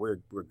 so we're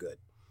good.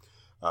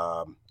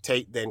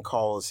 Tate then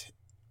calls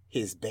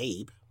his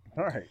babe.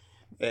 All right.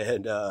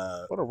 And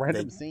what a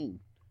random scene.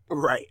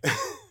 Right.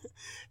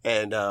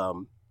 And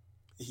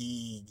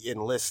he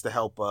enlists the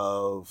help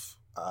of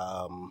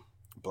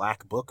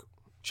Black Book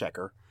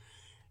Checker.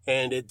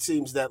 And it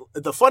seems that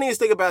the funniest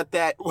thing about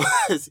that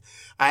was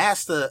I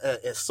asked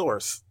a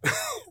source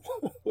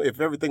if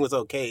everything was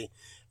okay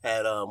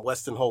at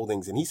Weston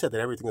Holdings, and he said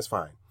that everything was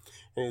fine.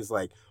 And he's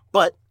like,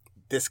 but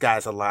this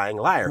guy's a lying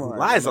liar who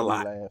lies a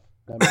lot.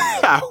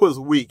 I was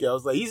weak. I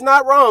was like, he's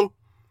not wrong.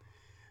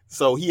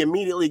 So he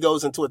immediately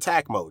goes into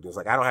attack mode. He was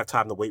like, I don't have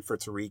time to wait for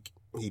Tariq.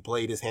 He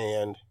played his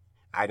hand.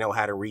 I know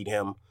how to read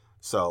him.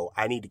 So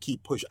I need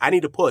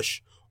to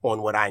push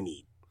on what I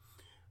need.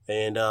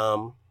 And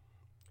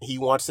he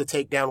wants to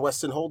take down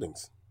Weston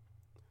Holdings.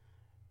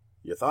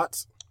 Your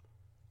thoughts?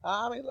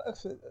 I mean,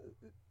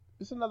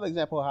 it's another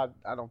example of how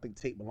I don't think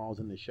Tate belongs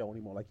in the show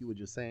anymore, like you were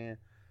just saying.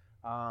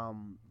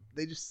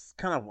 They just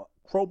kind of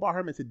crowbar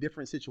him into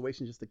different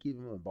situations just to keep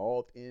him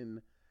involved in,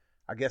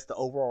 I guess, the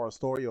overall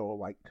story or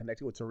like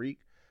connected with Tariq.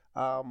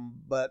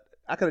 But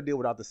I could have dealt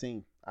without the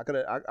scene.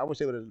 I wish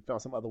they would have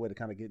found some other way to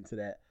kind of get into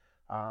that,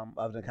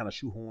 other than kind of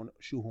shoehorn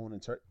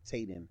and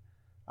Tate in.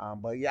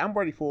 But yeah, I'm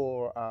ready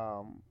for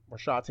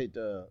Rashad Tate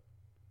to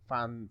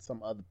find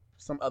some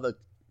other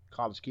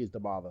college kids to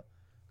bother,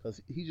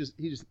 because he's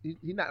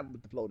not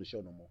with the flow of the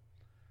show no more.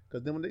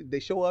 Because then when they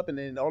show up, and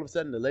then all of a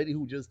sudden the lady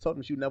who just told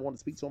him she would never want to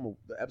speak to him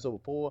the episode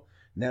before,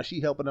 now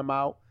she helping him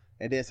out,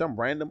 and then some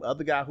random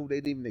other guy who they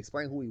didn't even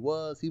explain who he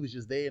was was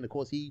just there, and of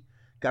course he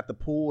got the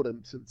pull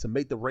to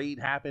make the raid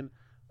happen.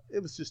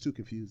 It was just too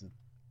confusing.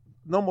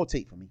 No more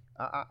Tate for me.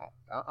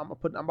 I'm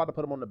about to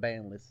put him on the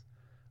ban list.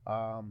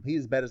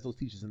 He's as bad as those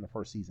teachers in the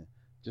first season,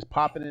 just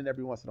popping in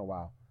every once in a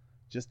while,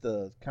 just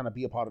to kind of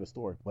be a part of the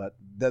story, but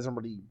doesn't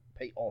really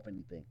pay off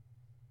anything.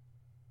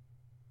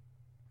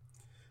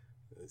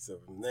 So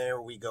from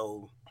there we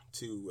go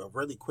to a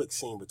really quick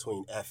scene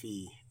between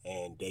Effie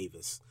and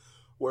Davis,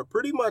 where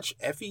pretty much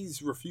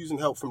Effie's refusing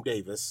help from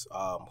Davis,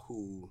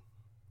 who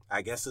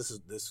I guess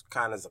this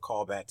kind of is a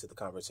callback to the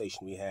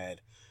conversation we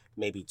had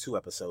maybe 2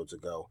 episodes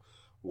ago,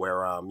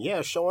 where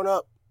showing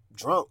up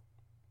drunk,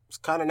 it's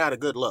kind of not a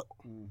good look.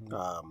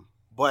 Mm-hmm.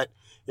 But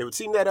it would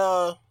seem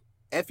that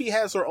Effie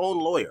has her own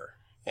lawyer,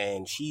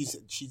 and she's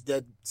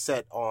dead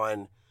set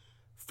on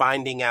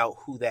finding out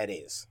who that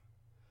is.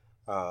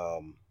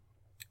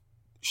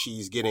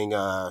 She's getting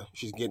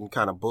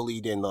kind of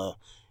bullied in the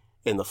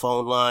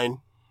phone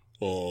line,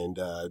 and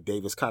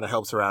Davis kind of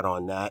helps her out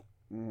on that.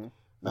 Mm-hmm.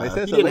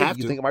 He didn't have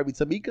to. You think it might be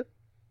Tamika?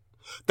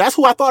 That's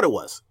who I thought it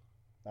was.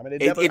 I mean,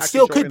 it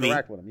still could be.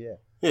 Interact with him, yeah.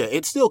 Yeah,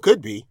 it still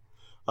could be.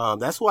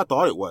 That's what I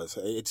thought it was.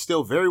 It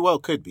still very well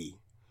could be.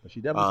 But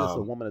she definitely just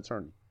a woman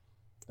attorney.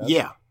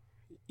 Yeah.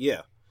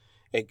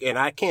 And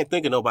I can't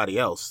think of nobody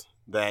else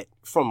that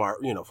from our,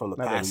 from the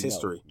past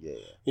history.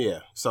 Yeah.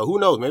 So who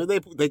knows? Maybe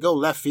they go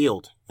left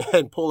field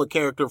and pull a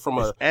character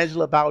from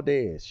Angela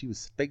Valdez. She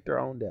was faked her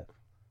own death.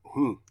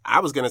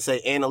 I was gonna say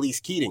Annalise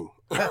Keating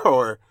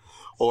or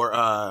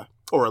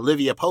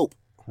Olivia Pope.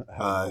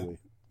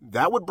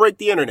 That would break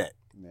the internet.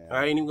 Yeah.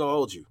 I ain't even gonna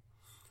hold you.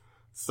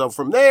 So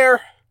from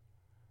there,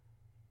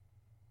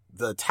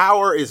 the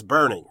tower is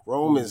burning.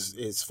 Rome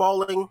is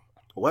falling.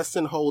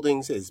 Weston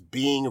Holdings is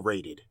being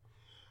raided.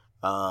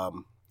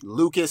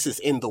 Lucas is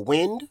in the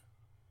wind,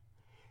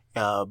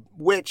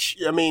 which,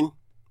 I mean,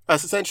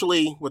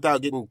 essentially,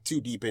 without getting too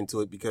deep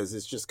into it, because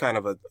it's just kind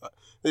of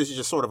this is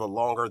just sort of a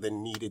longer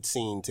than needed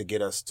scene to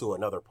get us to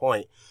another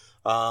point.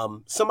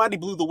 Somebody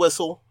blew the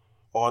whistle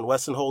on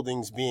Weston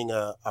Holdings being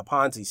a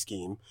Ponzi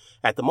scheme.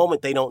 At the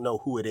moment, they don't know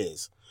who it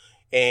is.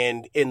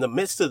 And in the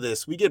midst of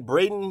this, we get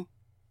Braden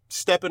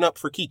stepping up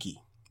for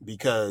Kiki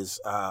because...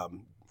 for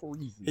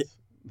reasons.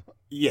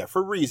 Yeah,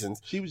 for reasons.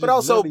 She was just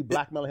also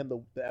blackmailing him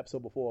the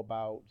episode before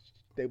about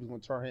they was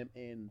going to turn him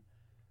in.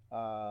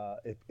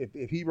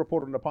 If he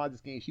reported on the Ponzi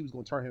scheme, she was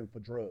going to turn him for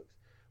drugs.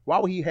 Why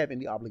would he have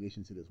any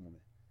obligation to this woman?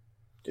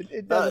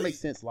 It doesn't make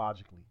sense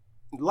logically.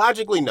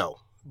 Logically, no.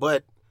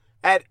 But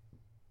in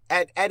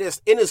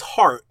his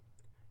heart,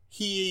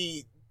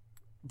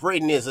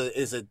 Braden is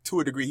a to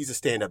a degree, he's a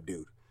stand-up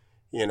dude.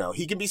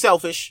 He can be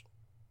selfish.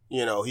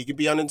 He can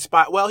be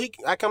uninspired. Well,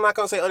 I'm not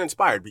going to say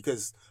uninspired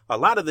because a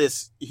lot of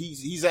this,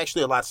 he's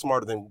actually a lot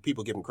smarter than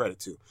people give him credit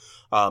to.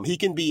 He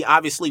can be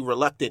obviously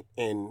reluctant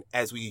and,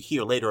 as we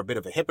hear later, a bit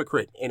of a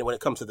hypocrite when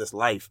it comes to this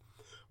life.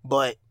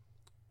 But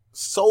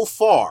so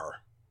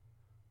far,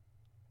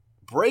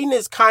 Braden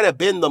has kind of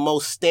been the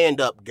most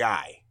stand-up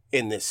guy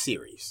in this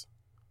series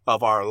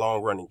of our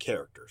long-running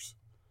characters.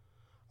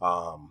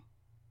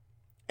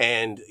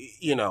 And,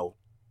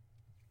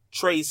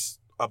 Trace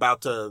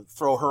about to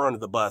throw her under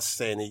the bus,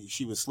 saying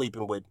she was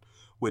sleeping with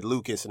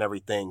Lucas and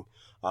everything.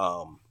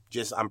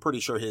 I'm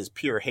pretty sure his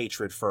pure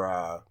hatred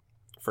for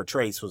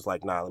Trace was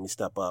like, nah, let me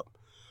step up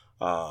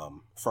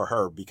for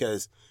her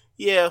because,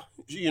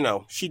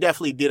 she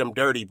definitely did him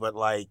dirty, but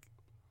like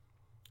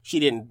she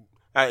didn't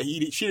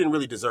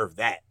really deserve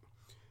that.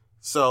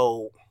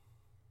 So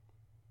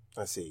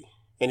let's see.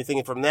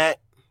 Anything from that?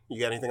 You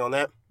got anything on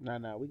that?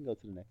 No, we can go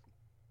to the next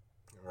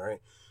one. All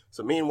right.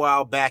 So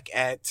meanwhile, back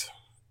at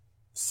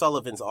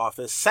Sullivan's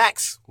office,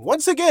 Saxe,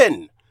 once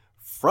again,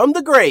 from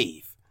the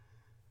grave,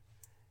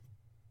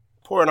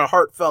 pouring a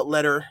heartfelt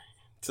letter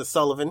to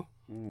Sullivan.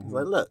 Mm-hmm.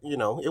 Like, look,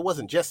 it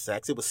wasn't just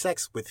sex. It was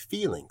sex with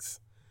feelings.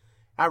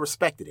 I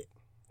respected it.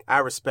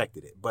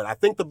 But I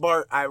think the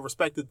part I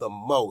respected the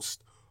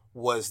most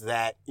was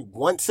that,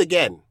 once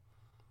again,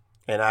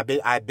 and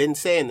I've been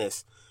saying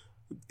this,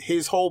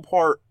 his whole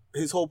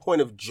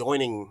point of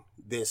joining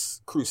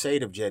this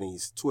crusade of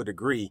Jenny's, to a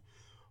degree,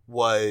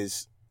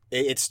 was...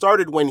 It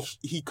started when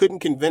he couldn't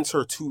convince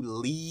her to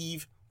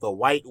leave the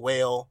White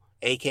Whale,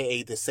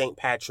 a.k.a. the St.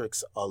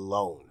 Patrick's,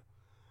 alone.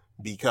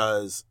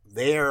 Because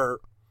they're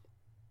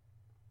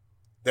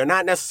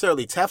not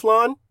necessarily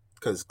Teflon,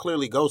 because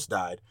clearly Ghost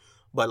died,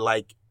 but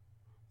like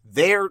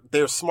they're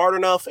smart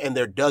enough and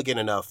they're dug in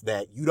enough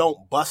that you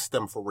don't bust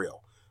them for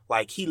real.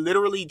 Like, he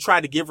literally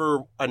tried to give her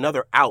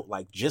another out,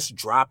 like, just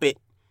drop it,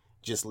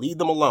 just leave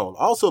them alone.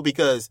 Also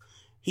because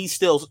he's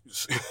still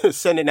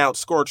sending out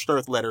scorched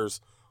earth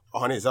letters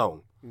on his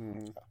own.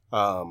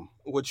 Mm-hmm.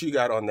 What you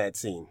got on that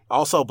scene?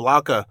 Also,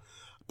 Blanca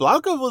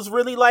was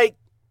really like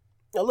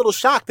a little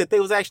shocked that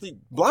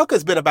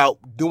Blanca's been about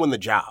doing the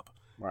job.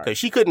 Because right.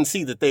 She couldn't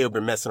see that they had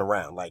been messing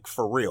around, like,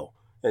 for real,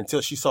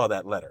 until she saw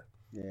that letter.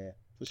 Yeah.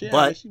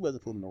 So she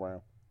wasn't fooling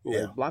around.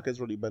 Yeah.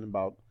 Blanca's really been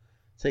about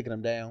taking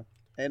them down.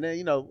 And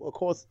then, of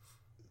course,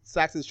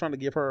 Saxe is trying to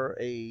give her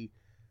a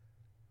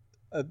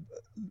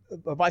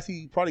advice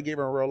he probably gave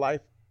her in real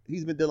life.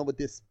 He's been dealing with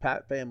this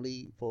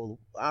family for,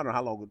 I don't know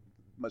how long,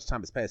 much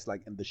time has passed,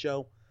 like, in the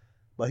show,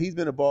 but he's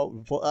been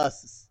involved. For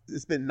us,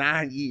 it's been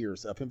 9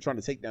 years of him trying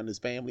to take down this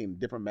family in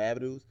different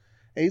avenues.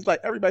 And he's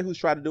like, everybody who's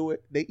tried to do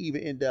it, they either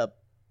end up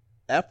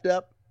effed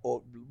up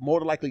or more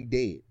than likely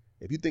dead.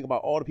 If you think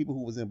about all the people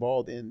who was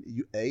involved in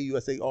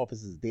AUSA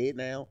office is dead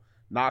now.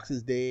 Knox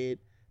is dead.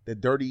 The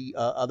dirty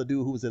other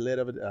dude who was the lead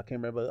of it, I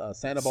can't remember,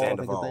 Sandoval, I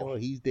think his name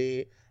was, he's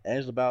dead.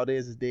 Angela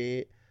Valdez is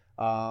dead.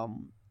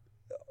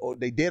 Or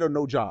they dead or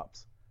no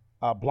jobs.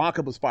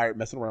 Blanca was fired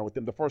messing around with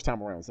them the first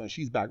time around, so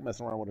she's back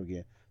messing around with them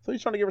again. So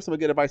he's trying to give her some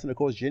good advice, and of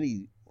course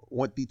Jenny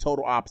went the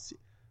total opposite.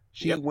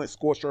 She went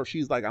scorched earth.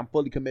 She's like, I'm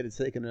fully committed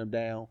to taking them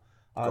down.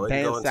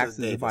 Dan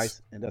Saxe's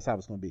advice, and that's how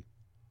it's going to be.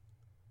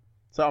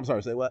 So I'm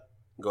sorry, say what?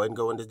 Go ahead and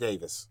go into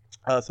Davis.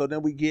 So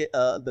then we get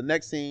the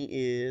next scene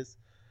is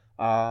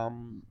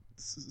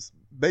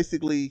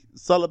basically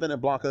Sullivan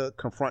and Blanca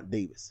confront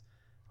Davis.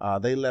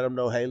 They let him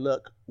know, hey,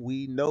 look,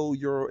 we know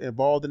you're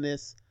involved in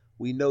this.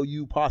 We know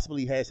you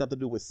possibly had something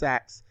to do with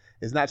Saxe,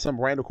 It's not some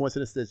random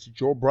coincidence that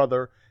your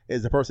brother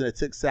is the person that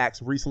took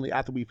Saxe recently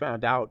after we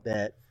found out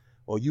that,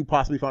 or you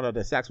possibly found out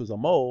that Saxe was a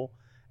mole.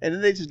 And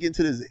then they just get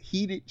into this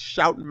heated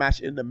shouting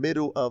match in the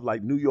middle of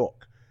like New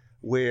York,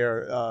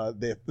 where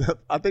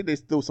I think they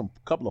threw some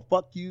couple of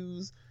fuck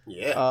yous.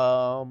 Yeah.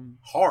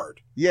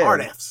 Hard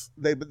Fs.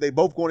 They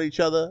both going at each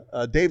other.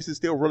 Davis is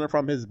still running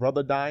from his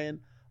brother dying.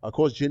 Of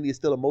course, Jenny is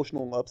still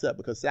emotional and upset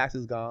because Saxe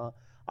is gone.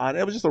 And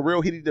it was just a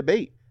real heated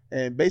debate.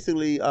 And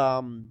basically,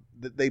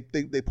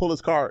 they pull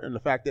his card in the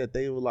fact that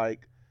they were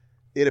like,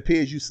 it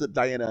appears you slipped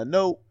Diana a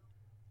note.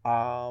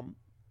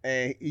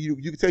 And you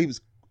can tell he was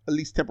at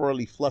least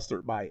temporarily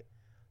flustered by it.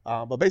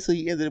 But basically,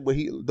 he ended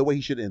it the way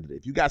he should have ended it.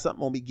 If you got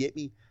something on me, get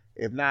me.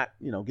 If not,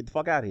 get the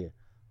fuck out of here.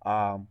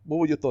 What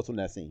were your thoughts on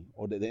that scene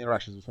or the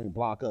interactions between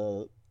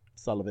Blanca,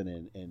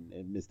 Sullivan,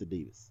 and Mr.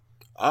 Davis?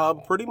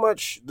 Pretty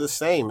much the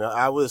same.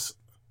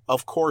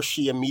 Of course,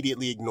 she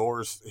immediately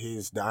ignores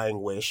his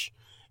dying wish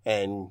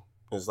and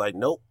is like,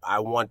 nope, I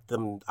want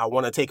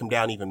to take him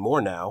down even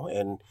more now.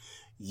 And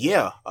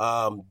yeah,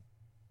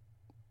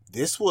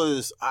 this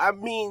was,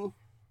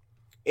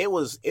 it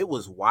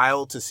was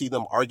wild to see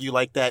them argue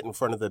like that in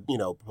front of the,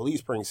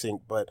 police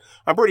precinct. But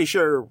I'm pretty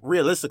sure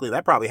realistically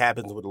that probably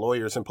happens with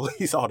lawyers and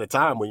police all the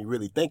time when you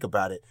really think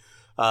about it.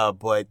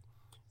 But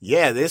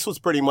yeah, this was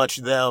pretty much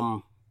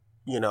them,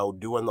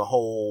 doing the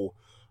whole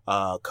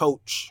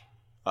coach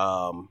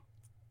and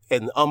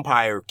the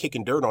umpire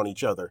kicking dirt on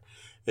each other.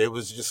 It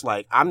was just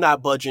like, I'm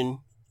not budging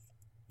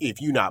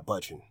if you not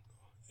budging.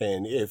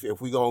 And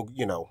if we gonna,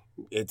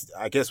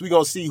 I guess we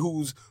gonna see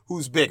who's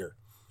bigger.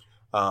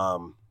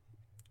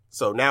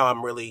 So now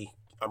I'm really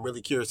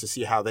curious to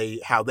see how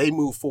they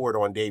move forward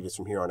on Davis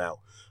from here on out.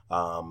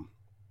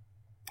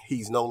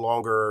 He's no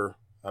longer,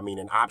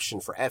 an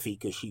option for Effie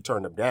because she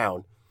turned him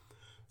down.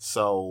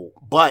 So,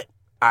 but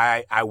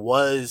I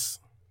was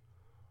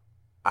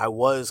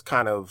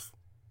kind of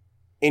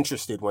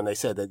interested when they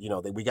said that,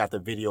 that we got the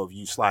video of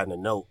you sliding a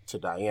note to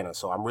Diana.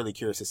 So I'm really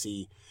curious to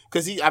see,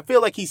 because I feel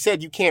like he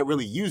said you can't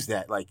really use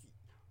that. Like,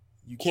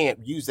 you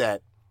can't use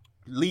that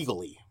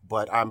legally,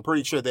 but I'm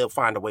pretty sure they'll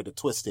find a way to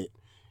twist it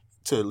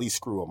to at least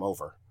screw him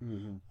over.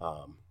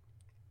 Mm-hmm.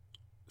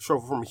 So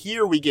from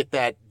here, we get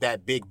that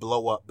big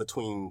blow up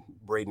between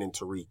Braden and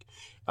Tariq.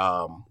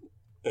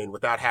 And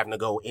without having to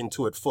go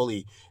into it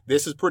fully,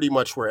 this is pretty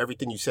much where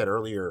everything you said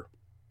earlier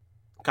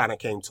kind of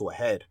came to a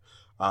head.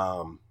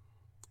 And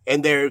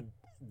they're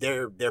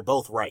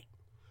both right.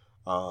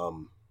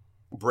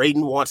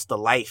 Braden wants the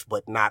life,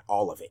 but not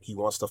all of it. He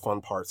wants the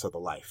fun parts of the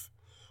life.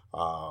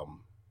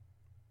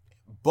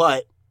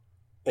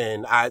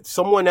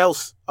 Someone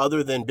else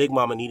other than Big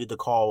Mama needed to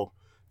call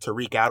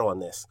Tariq out on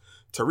this.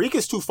 Tariq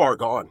is too far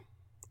gone.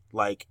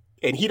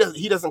 And he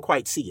doesn't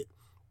quite see it.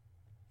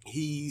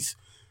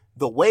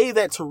 The way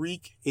that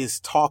Tariq is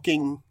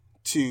talking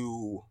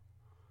to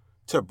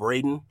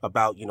Braden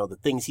about, the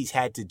things he's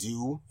had to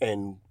do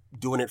and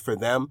doing it for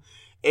them,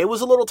 it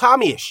was a little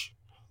Tommy-ish.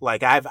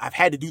 Like, I've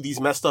had to do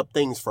these messed up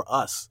things for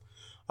us.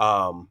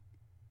 And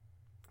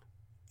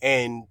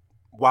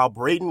while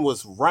Braden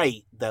was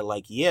right that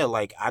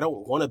I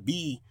don't want to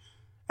be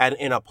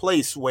in a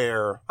place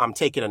where I'm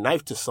taking a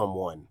knife to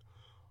someone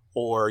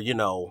or,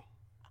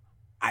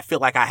 I feel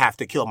like I have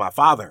to kill my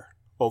father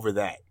over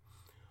that.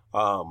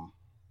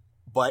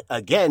 But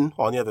again,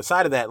 on the other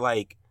side of that,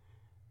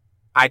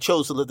 I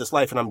chose to live this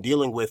life and I'm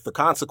dealing with the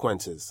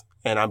consequences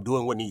and I'm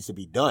doing what needs to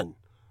be done.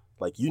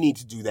 You need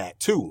to do that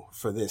too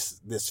for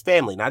this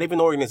family, not even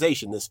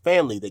the this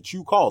family that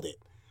you called it.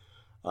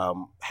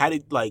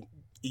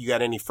 You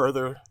got any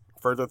further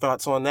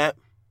thoughts on that?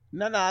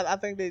 No, I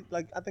think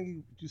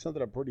you do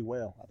something up pretty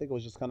well. I think it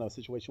was just kind of a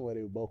situation where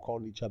they were both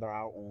calling each other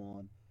out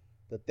on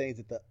the things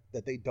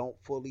that they don't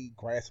fully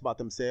grasp about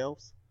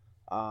themselves.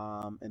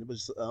 And it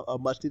was a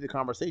much needed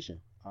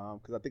conversation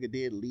because I think it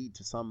did lead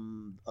to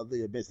some of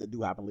the events that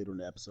do happen later in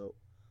the episode.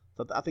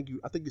 So I think you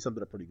summed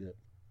it up pretty good.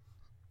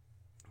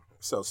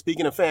 So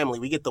speaking of family,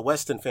 we get the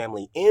Weston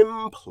family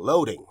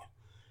imploding.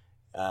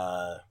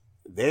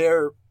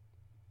 They're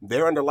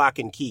under lock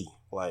and key.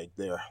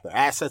 Their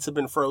assets have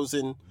been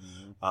frozen.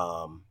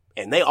 Mm-hmm.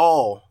 And they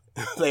all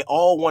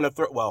want to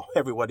throw,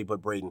 everybody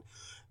but Braden,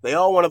 they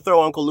all want to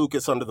throw Uncle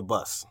Lucas under the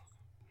bus.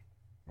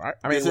 Right.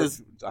 I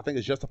think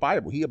it's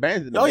justifiable. He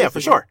abandoned them. Oh yeah, for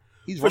sure.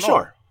 He's for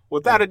sure.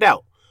 Without a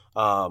doubt.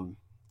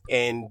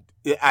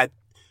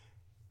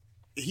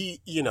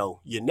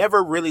 You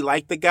never really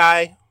liked the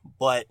guy,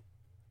 but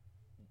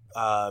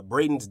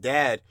Braden's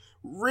dad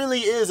really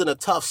is in a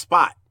tough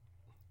spot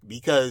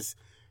because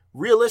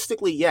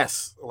realistically,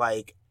 yes,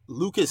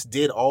 Lucas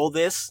did all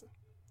this,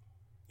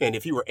 and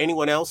if he were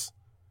anyone else,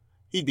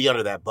 he'd be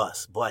under that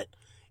bus. But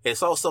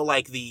it's also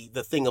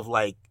the thing of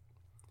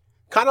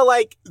kind of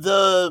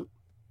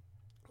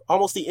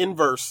almost the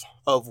inverse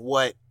of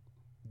what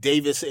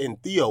Davis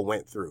and Theo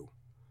went through.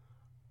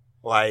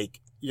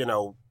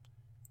 Theo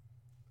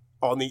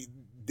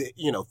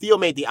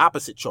made the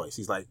opposite choice.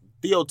 He's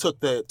Theo took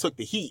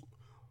the heat,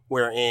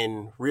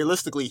 wherein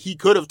realistically he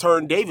could have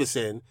turned Davis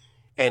in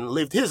and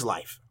lived his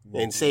life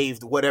and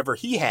saved whatever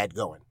he had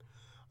going.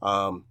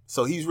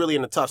 So he's really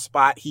in a tough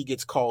spot. He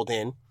gets called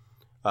in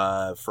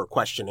for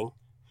questioning.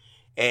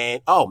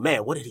 And, oh,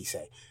 man, what did he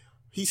say?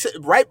 He said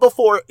right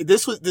before,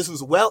 this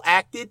was well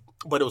acted,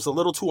 but it was a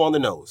little too on the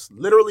nose.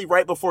 Literally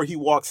right before he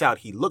walks out,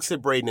 he looks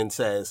at Braden and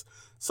says,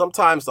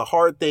 sometimes the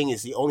hard thing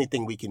is the only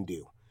thing we can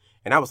do.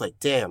 And I was like,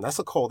 damn, that's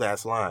a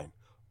cold-ass line.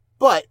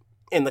 But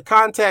in the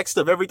context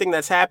of everything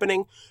that's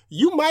happening,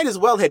 you might as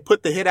well have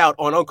put the hit out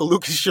on Uncle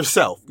Lucas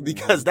yourself,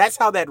 because that's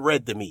how that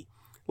read to me.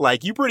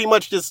 Like, you pretty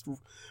much just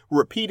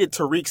repeated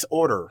Tariq's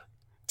order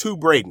to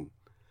Braden.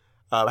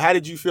 How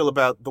did you feel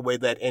about the way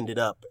that ended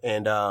up?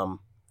 And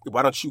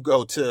why don't you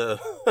go to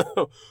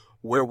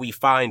where we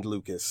find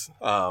Lucas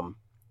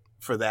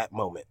for that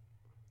moment?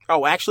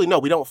 Oh, actually, no,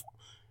 we don't.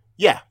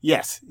 Yeah,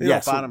 yes. We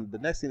don't find him. The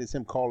next thing is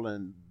him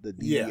calling the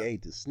DEA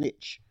to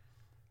snitch.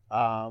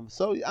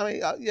 So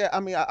I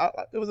mean,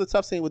 it was a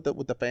tough scene with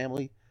the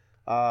family,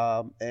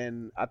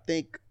 and I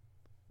think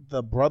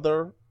the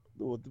brother,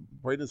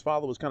 Braden's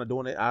father, was kind of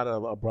doing it out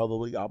of a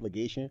brotherly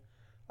obligation,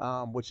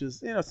 which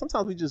is,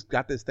 sometimes we just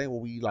got this thing where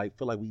we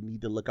feel like we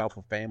need to look out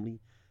for family,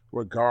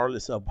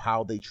 regardless of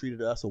how they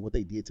treated us or what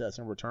they did to us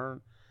in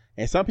return.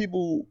 And some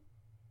people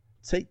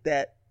take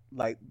that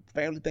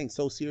family thing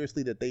so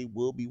seriously that they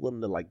will be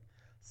willing to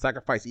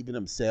sacrifice even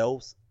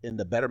themselves in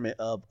the betterment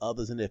of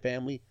others in their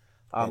family.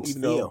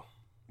 Even though,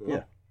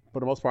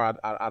 for the most part,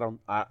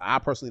 I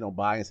personally don't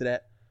buy into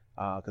that.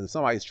 Because if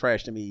somebody's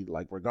trash to me,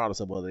 regardless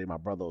of whether they're my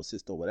brother or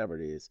sister or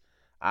whatever it is,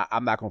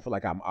 I'm not gonna feel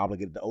like I'm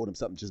obligated to owe them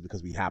something just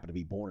because we happen to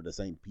be born of the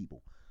same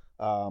people.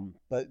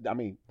 But I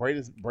mean,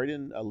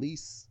 Braden, at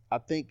least I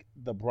think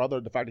the brother,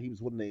 the fact that he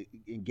was willing to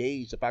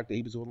engage, the fact that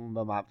he was willing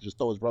to not just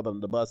throw his brother under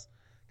the bus,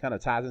 kind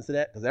of ties into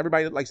that. Because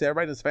everybody, like I said,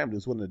 everybody in his family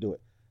was willing to do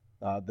it.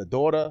 The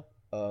daughter,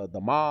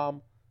 the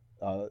mom,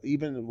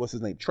 even what's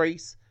his name,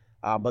 Trace.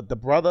 But the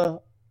brother,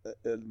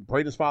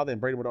 Braden's father, and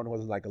Braden were the only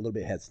ones a little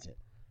bit hesitant.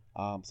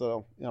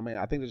 So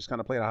I think they just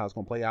kind of played out how it's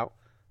going to play out.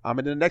 And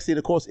then the next thing,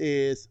 of course,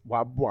 is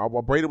while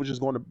Braden was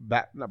just going to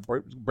back,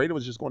 Braden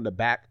was just going to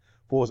back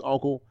for his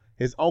uncle.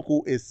 His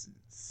uncle is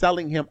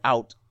selling him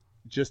out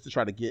just to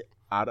try to get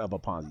out of a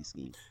Ponzi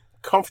scheme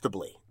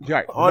comfortably.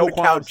 Right, on the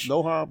couch,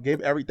 no harm.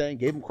 Gave everything.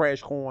 Gave him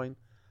Crash Coin,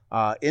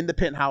 in the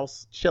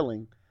penthouse,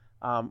 chilling.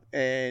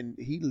 And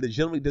he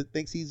legitimately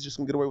thinks he's just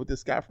going to get away with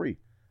this scot free.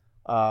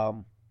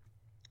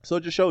 So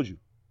it just shows you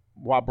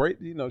why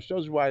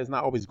shows you why it's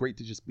not always great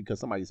to just because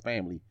somebody's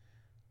family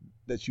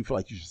that you feel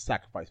like you should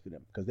sacrifice for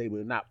them, because they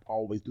will not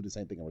always do the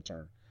same thing in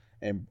return.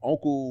 And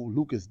Uncle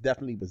Lucas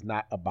definitely was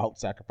not about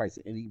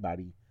sacrificing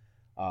anybody,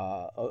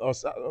 or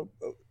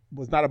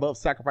was not above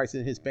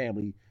sacrificing his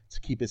family to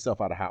keep himself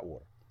out of hot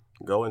water.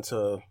 Go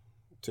into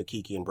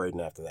Kiki and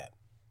Braden after that.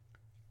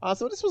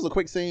 So this was a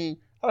quick scene.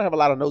 I don't have a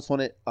lot of notes on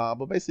it,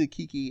 but basically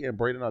Kiki and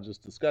Braden are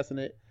just discussing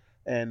it.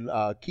 And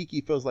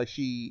Kiki feels like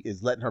she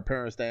is letting her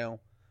parents down.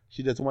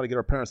 She doesn't want to get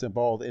her parents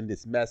involved in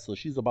this mess, so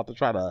she's about to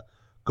try to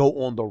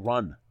go on the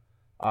run.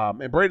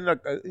 And Braden,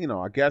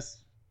 I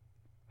guess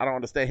I don't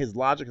understand his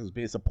logic as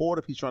being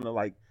supportive. He's trying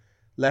to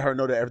let her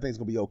know that everything's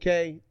gonna be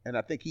okay. And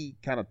I think he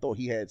kind of thought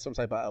he had some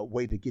type of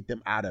way to get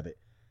them out of it.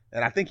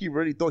 And I think he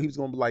really thought he was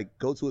gonna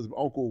go to his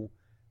uncle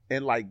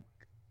and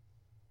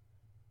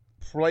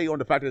play on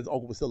the fact that his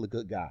uncle was still a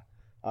good guy.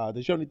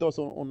 Did you have any thoughts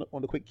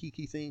on the quick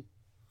Kiki scene?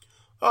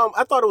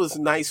 I thought it was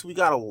nice. We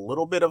got a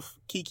little bit of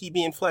Kiki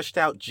being fleshed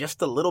out,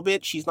 just a little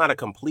bit. She's not a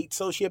complete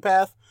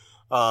sociopath.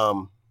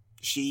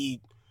 She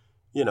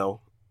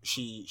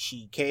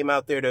came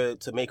out there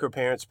to make her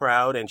parents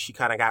proud, and she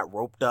kind of got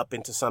roped up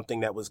into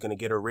something that was going to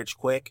get her rich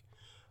quick.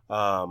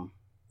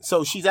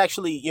 So she's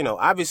actually,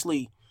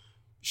 obviously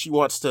she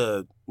wants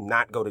to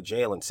not go to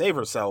jail and save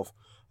herself.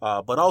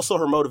 But also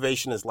her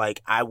motivation is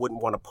I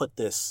wouldn't want to put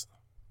this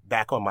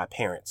back on my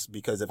parents,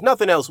 because if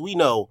nothing else, we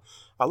know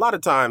a lot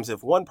of times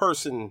if one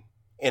person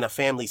in a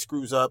family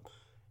screws up,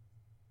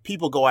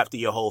 people go after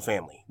your whole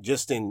family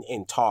just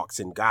in talks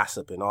and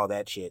gossip and all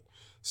that shit.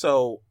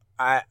 So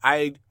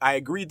I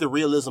agreed the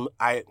realism.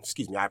 I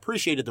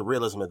appreciated the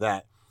realism of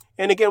that.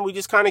 And again, we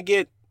just kind of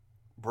get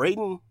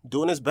Braden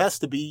doing his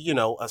best to be,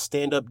 a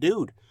stand-up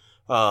dude.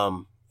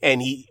 And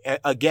he,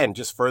 again,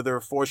 just further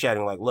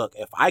foreshadowing, look,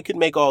 if I could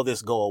make all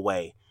this go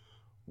away,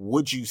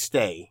 would you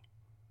stay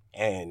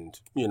and,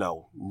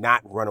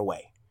 not run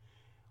away?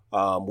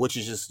 Which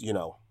is just,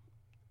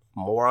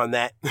 more on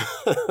that,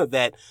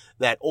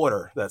 that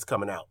order that's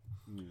coming out.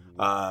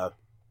 Mm-hmm.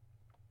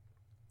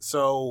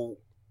 So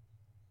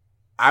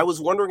I was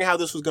wondering how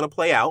this was going to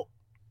play out.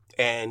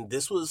 And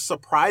this was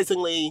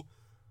surprisingly,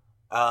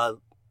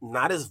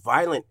 not as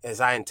violent as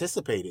I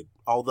anticipated.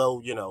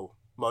 Although,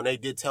 Monet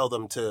did tell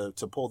them to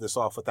pull this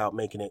off without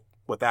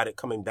it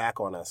coming back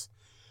on us.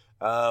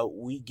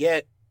 We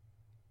get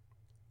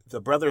the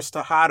brothers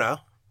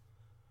Tejada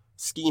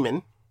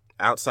scheming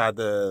outside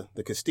the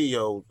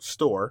Castillo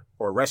store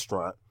or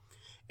restaurant,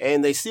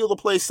 and they seal the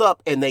place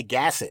up and they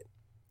gas it,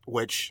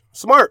 which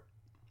smart.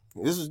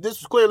 This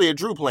was clearly a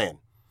Drew plan,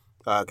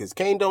 because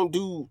Cane don't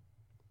do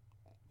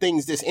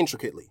things this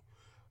intricately.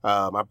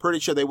 I'm pretty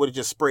sure they would have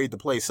just sprayed the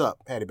place up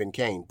had it been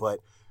Cane, but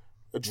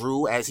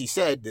Drew, as he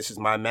said, this is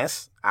my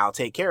mess. I'll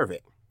take care of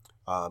it.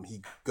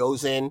 He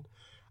goes in.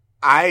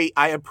 I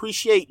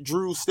appreciate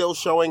Drew still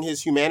showing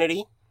his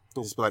humanity.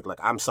 He's like,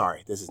 I'm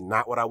sorry. This is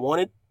not what I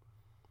wanted.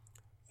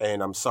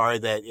 And I'm sorry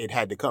that it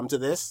had to come to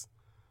this.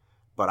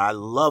 But I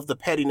love the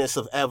pettiness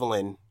of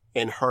Evelyn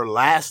in her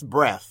last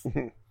breath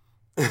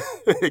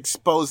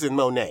exposing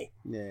Monet.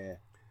 Yeah.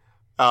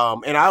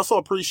 And I also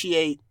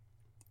appreciate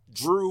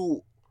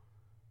Drew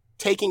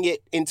taking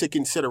it into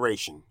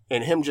consideration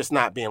and him just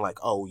not being like,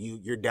 oh,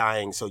 you're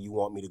dying, so you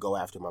want me to go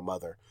after my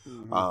mother.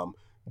 Mm-hmm.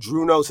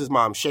 Drew knows his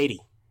mom's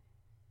shady.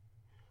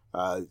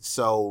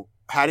 So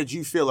how did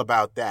you feel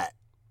about that?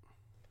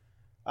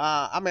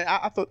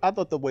 I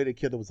thought the way they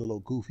killed it was a little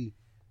goofy.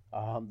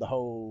 The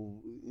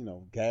whole,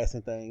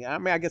 gassing thing.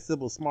 I guess it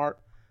was smart,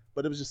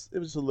 but it was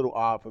just a little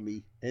odd for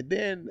me. And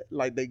then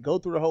they go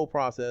through the whole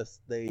process,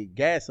 they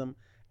gas him,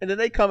 and then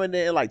they come in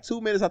there and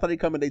 2 minutes after they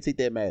come in, they take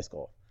their mask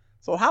off.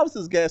 So how is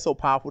this gas so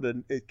powerful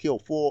that it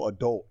killed 4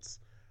 adults,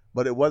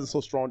 but it wasn't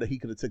so strong that he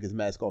could have took his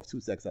mask off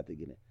 2 seconds after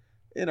getting it?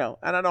 And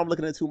I know I'm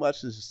looking at too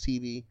much. This is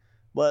TV,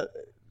 but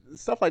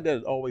stuff like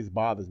that always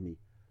bothers me.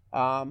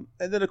 And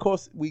then of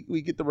course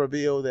we get the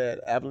reveal that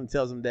Evelyn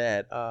tells him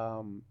that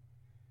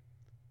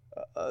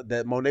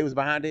that Monet was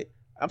behind it.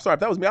 I'm sorry,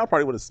 if that was me, I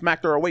probably would have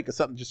smacked her awake or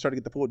something, just trying to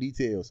get the full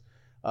details,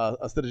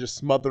 instead of just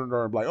smothering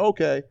her and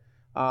okay.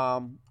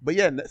 But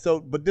yeah,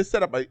 but this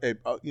set up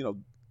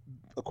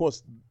of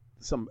course,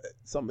 some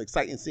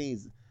exciting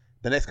scenes,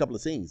 the next couple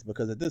of scenes,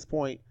 because at this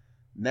point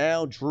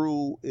now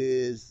Drew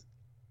is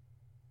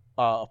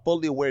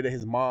fully aware that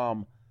his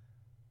mom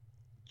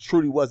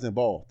truly was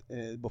involved.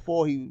 And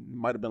before he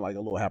might have been a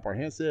little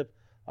apprehensive.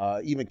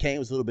 Even Cane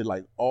was a little bit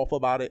off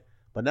about it,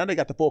 but now they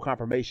got the full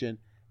confirmation,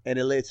 and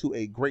it led to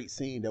a great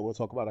scene that we'll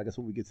talk about, I guess,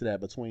 when we get to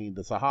that, between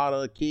the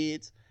Tejada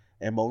kids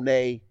and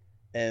Monet,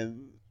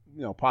 and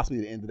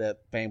possibly the end of that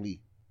family,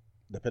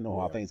 depending on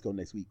how things go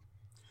next week.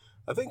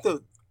 I think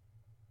the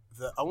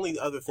only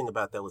other thing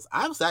about that was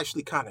I was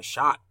actually kind of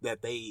shocked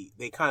that they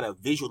kind of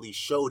visually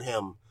showed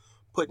him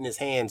putting his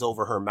hands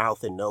over her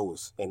mouth and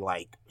nose and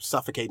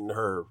suffocating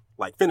her,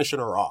 finishing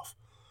her off.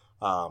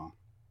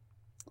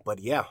 But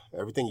yeah,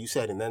 everything you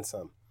said and then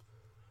some.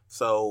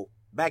 So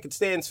back at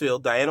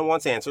Stansfield, Diana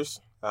wants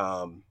answers.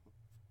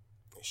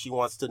 She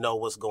wants to know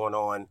what's going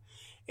on.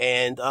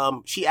 And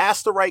she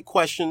asks the right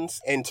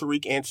questions, and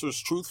Tariq answers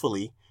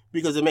truthfully,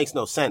 because it makes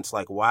no sense.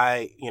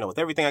 Why, with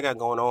everything I got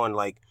going on,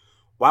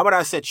 why would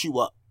I set you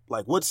up?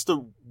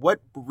 What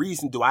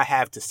reason do I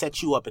have to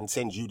set you up and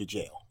send you to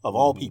jail, of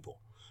all people?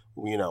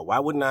 Why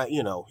wouldn't I,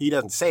 he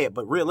doesn't say it,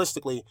 but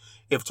realistically,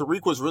 if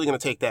Tariq was really going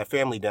to take that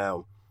family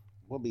down,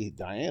 would be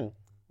Diana.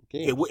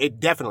 Okay. It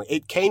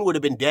definitely, Cane would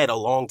have been dead a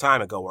long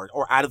time ago,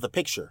 or out of the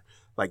picture.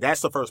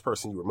 That's the first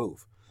person you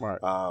remove. Right.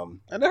 And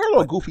then her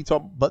little goofy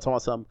talking about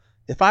something.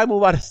 If I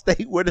move out of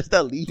state, where does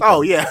that leave?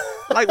 Oh, yeah.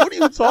 What are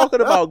you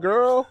talking about,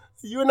 girl?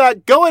 You're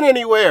not going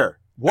anywhere.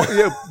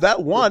 That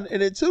one,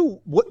 and then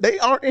two, they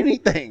aren't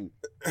anything.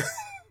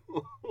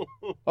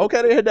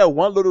 Okay, they had that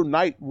one little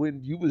night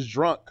when you was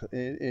drunk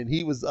and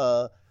he was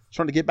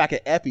trying to get back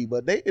at Effie,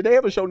 but they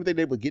haven't shown anything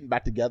they were getting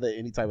back together,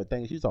 any type of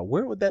thing. She's like,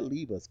 where would that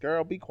leave us?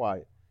 Girl, be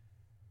quiet.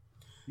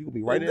 You could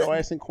be right in your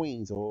ass in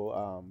Queens,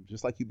 or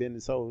just like you've been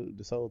this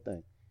whole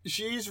thing.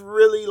 She's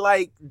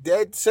really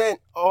dead set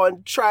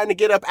on trying to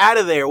get up out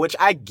of there, which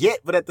I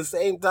get, but at the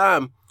same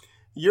time,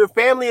 your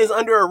family is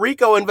under a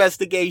RICO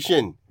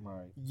investigation.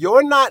 Right.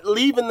 You're not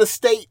leaving the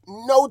state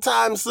no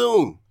time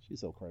soon.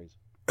 She's so crazy.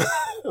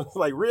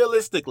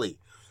 Realistically,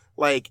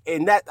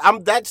 and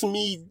that's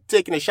me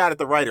taking a shot at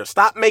the writer.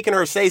 Stop making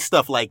her say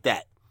stuff like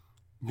that,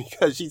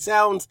 because she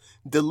sounds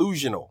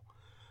delusional.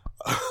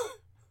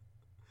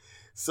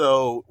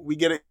 So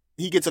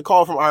he gets a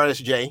call from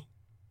RSJ,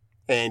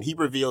 and he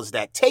reveals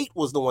that Tate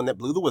was the one that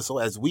blew the whistle,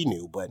 as we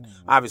knew, but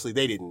obviously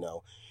they didn't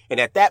know. And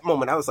at that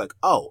moment, I was like,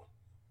 oh,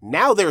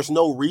 now there's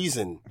no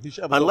reason,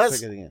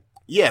 unless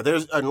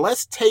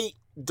Tate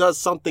does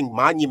something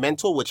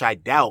monumental, which I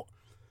doubt.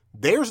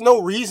 There's no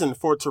reason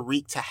for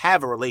Tariq to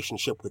have a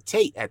relationship with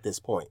Tate at this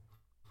point.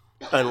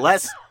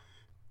 Unless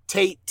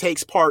Tate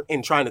takes part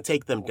in trying to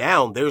take them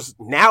down, there's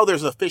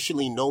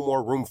officially no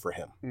more room for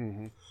him.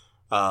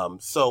 Mm-hmm.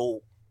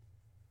 So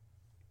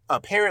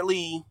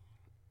apparently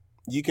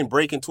you can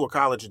break into a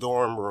college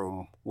dorm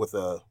room with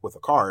a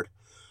card.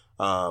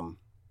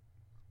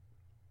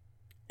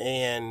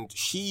 And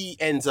she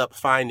ends up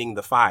finding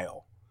the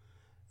file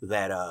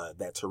that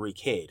Tariq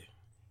hid.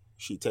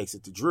 She takes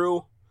it to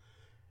Drew.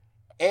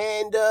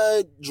 And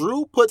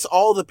Drew puts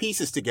all the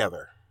pieces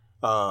together.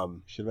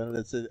 Should have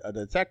been a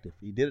detective.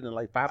 He did it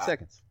in 5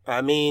 seconds.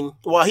 I mean,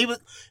 well, he was,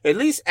 at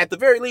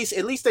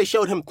least they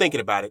showed him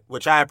thinking about it,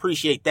 which I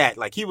appreciate that.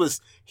 He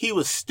was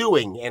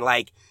stewing, and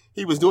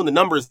he was doing the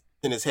numbers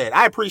in his head.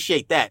 I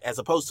appreciate that, as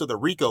opposed to the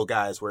RICO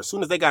guys, where as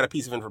soon as they got a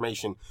piece of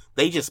information,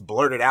 they just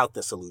blurted out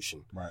the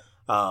solution. Right.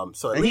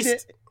 So at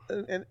least...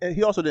 And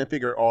he also didn't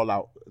figure it all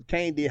out.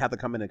 Cane did have to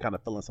come in and kind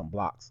of fill in some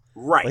blocks.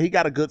 Right. But he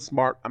got a good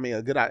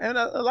and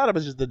a lot of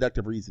it's just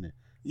deductive reasoning.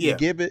 Yeah.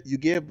 You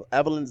give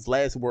Evelyn's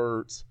last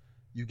words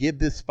You give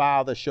this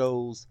file that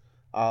shows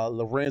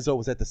Lorenzo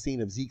was at the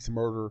scene of Zeke's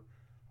murder,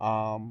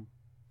 and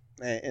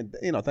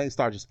things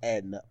start just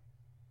adding up.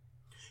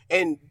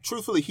 And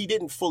truthfully, he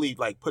didn't fully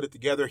like put it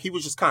together. He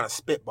was just kind of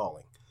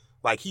spitballing.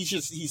 Like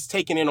he's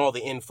taking in all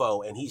the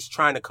info and he's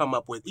trying to coming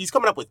up with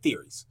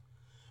theories.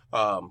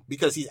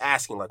 Because he's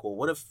asking like, well,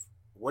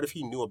 what if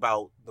he knew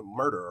about the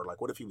murder, or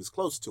like what if he was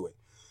close to it?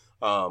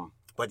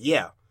 But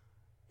yeah,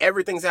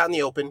 everything's out in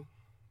the open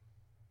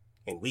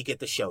and we get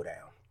the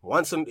showdown.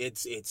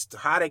 It's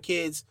Tejada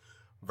kids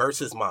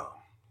versus mom.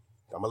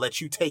 I'm gonna let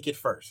you take it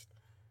first.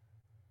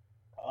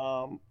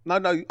 No,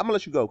 I'm gonna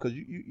let you go because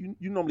you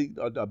normally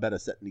are better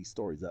setting these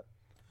stories up.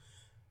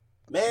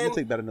 Man, you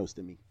take better notes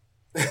than me.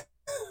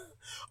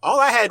 All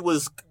I had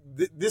was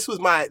these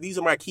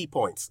are my key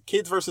points.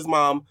 Kids versus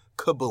mom,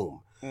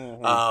 kaboom.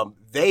 Mm-hmm.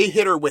 They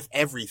hit her with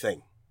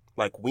everything.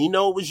 Like, we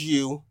know it was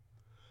you.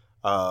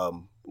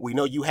 We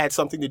know you had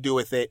something to do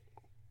with it.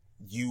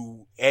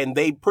 And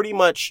they pretty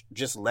much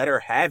just let her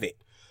have it.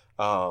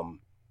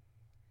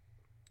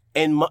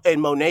 And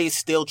Monet's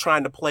still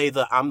trying to play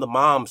the I'm the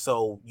mom,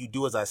 so you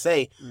do as I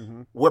say.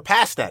 Mm-hmm. We're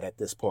past that at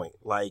this point.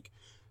 Like,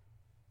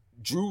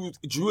 Drew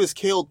has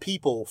killed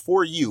people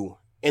for you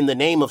in the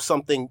name of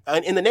something,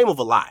 in the name of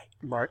a lie.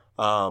 Right.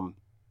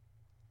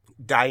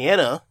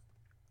 Diana,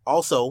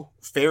 also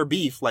fair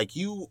beef. Like,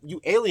 you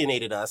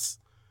alienated us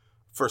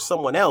for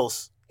someone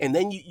else, and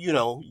then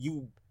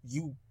you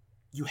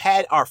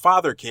had our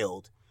father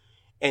killed,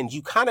 and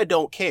you kind of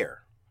don't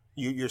care.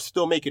 You're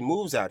still making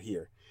moves out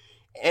here.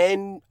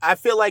 And I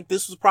feel like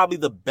this was probably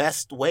the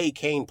best way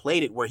Cane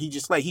played it, where he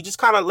just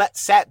kind of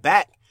sat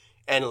back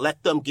and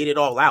let them get it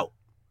all out.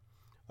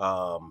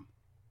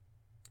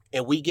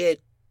 And we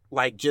get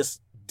like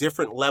just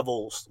different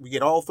levels. We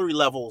get all three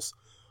levels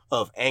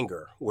of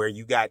anger, where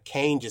you got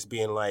Cane just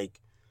being like,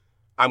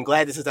 I'm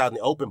glad this is out in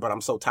the open, but I'm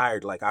so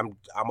tired. Like, I'm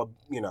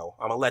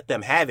gonna let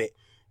them have it.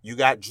 You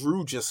got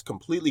Drew just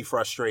completely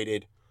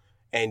frustrated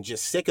and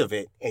just sick of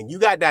it. And you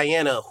got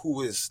Diana,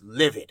 who is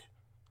livid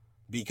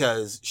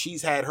because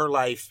she's had her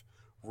life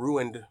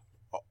ruined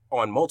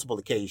on multiple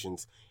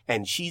occasions,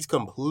 and she's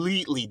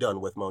completely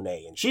done with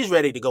Monet, and she's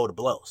ready to go to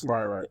blows.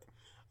 Right.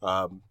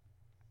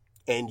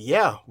 And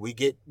yeah, we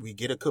get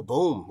a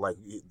kaboom. Like,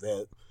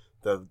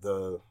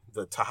 the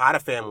Tejada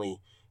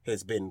family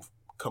has been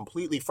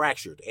completely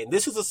fractured, and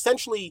this is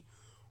essentially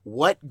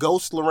what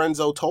Ghost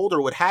Lorenzo told her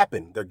would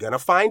happen. They're gonna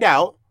find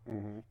out,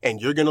 mm-hmm.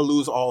 and you're gonna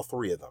lose all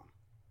three of them.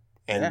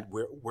 And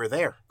we're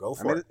there. Go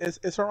for it.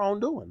 It's her own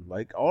doing.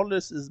 Like, all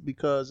this is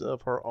because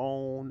of her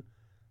own.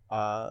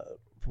 For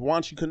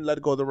one, she couldn't let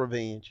go of the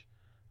revenge.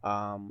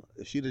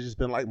 If she'd have just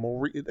been like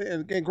more,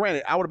 and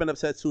granted, I would have been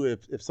upset too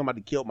if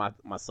somebody killed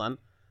my son,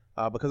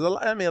 because a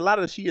lot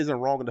of she isn't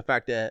wrong in the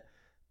fact that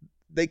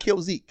they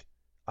killed Zeke,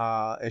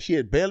 and she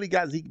had barely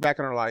got Zeke back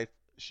in her life.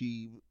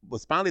 She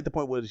was finally at the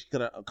point where she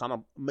could have kind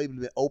of maybe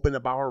been open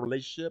about her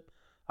relationship.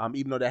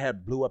 Even though that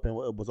had blew up and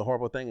it was a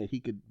horrible thing, and he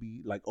could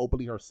be like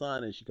openly her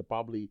son, and she could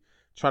probably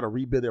try to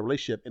rebuild their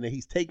relationship, and then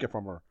he's taken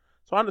from her.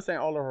 So I understand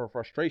all of her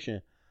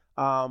frustration.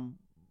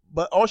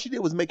 But all she did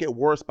was make it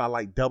worse by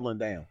like doubling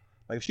down.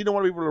 Like, if she didn't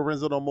want to be with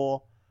Lorenzo no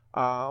more,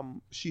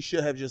 she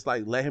should have just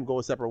like let him go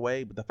a separate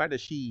way. But the fact that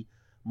she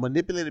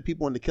manipulated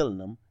people into killing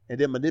them, and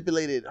then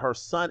manipulated her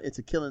son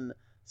into killing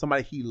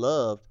somebody he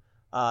loved,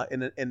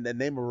 in the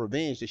name of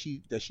revenge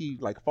that she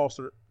like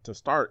fostered to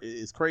start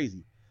is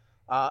crazy.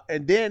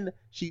 And then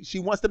she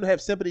wants them to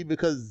have sympathy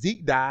because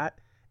Zeke died,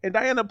 and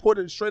Diana put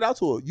it straight out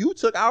to her. You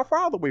took our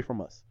father away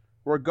from us.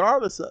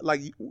 Regardless of,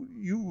 like,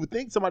 you would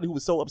think somebody who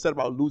was so upset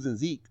about losing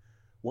Zeke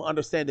will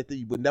understand that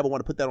you would never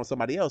want to put that on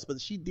somebody else, but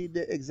she did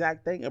the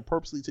exact thing and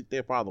purposely took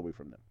their father away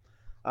from them.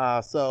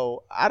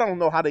 So I don't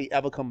know how they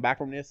ever come back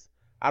from this.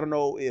 I don't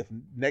know if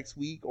next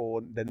week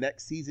or the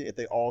next season, if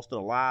they all still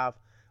alive,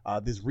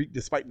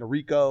 this fighting the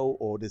Rico,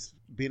 or this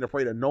being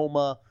afraid of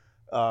Noma,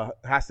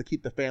 has to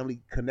keep the family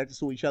connected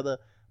to each other.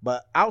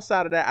 But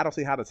outside of that, I don't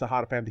see how the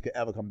Tejada family could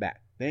ever come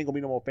back. There ain't gonna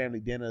be no more family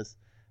dinners.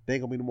 There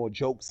ain't gonna be no more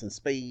jokes and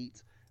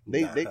spades.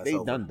 They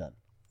done.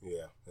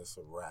 Yeah, it's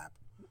a wrap.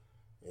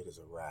 It is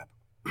a wrap.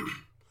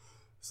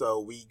 So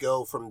we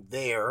go from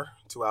there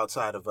to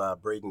outside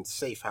of Braden's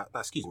safe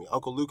house.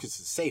 Uncle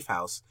Lucas's safe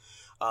house.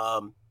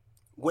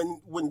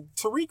 When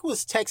Tariq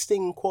was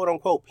texting quote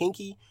unquote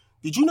Pinky,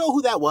 did you know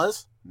who that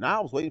was? Nah, I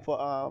was waiting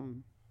for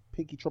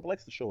Pinky Triple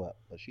X to show up,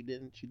 but she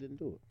didn't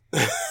do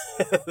it.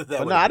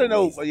 But no, I didn't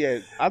know. Yeah,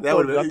 I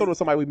thought it was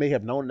somebody we may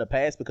have known in the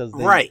past because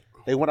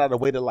they went out of the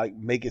way to like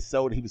make it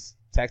so that he was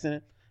texting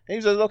it. And he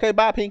was like, "Okay,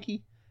 bye,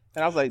 Pinky."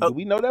 And I was like, "Do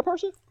we know that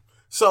person?"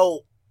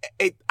 So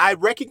I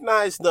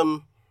recognized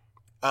them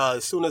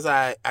as soon as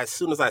I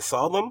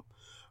saw them,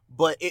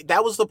 but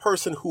that was the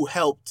person who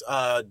helped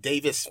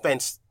Davis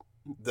fence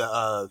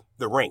the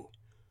ring.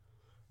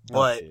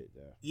 But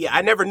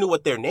I never knew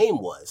what their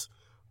name was.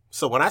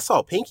 So when I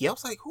saw Pinky, I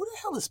was like, who the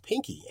hell is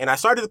Pinky? And I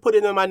started to put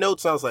it in my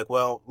notes. And I was like,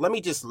 well, let me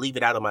just leave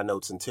it out of my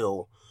notes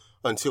until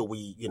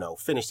we,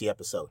 finish the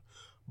episode.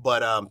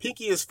 But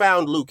Pinky has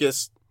found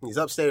Lucas. He's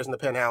upstairs in the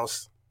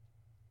penthouse.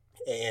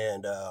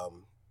 And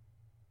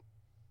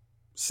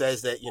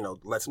says that,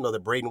 lets him know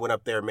that Braden went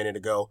up there a minute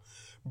ago.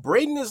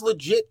 Braden is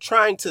legit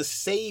trying to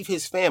save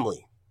his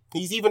family.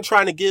 He's even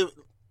trying to give,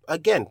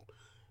 again,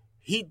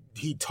 he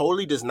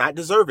totally does not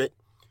deserve it,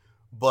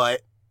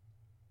 but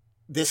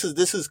this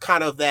is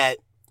kind of that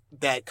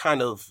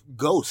kind of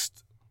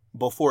ghost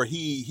before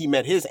he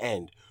met his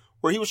end,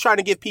 where he was trying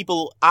to give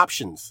people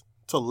options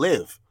to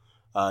live.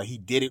 He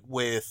did it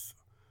with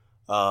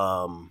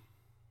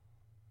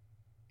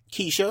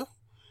Keisha.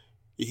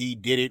 He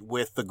did it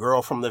with the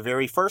girl from the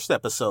very first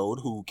episode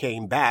who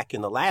came back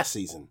in the last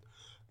season.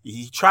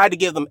 He tried to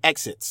give them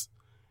exits.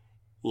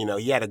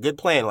 He had a good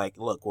plan. Like,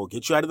 look, we'll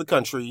get you out of the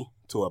country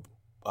to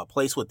a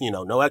place with,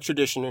 no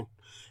extradition,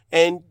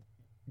 and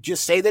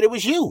just say that it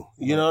was you.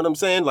 You know what I'm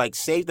saying? Like,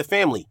 save the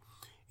family.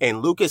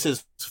 And Lucas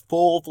is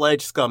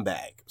full-fledged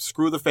scumbag.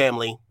 Screw the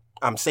family.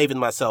 I'm saving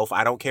myself.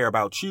 I don't care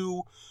about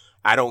you.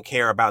 I don't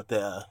care about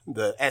the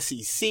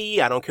SEC.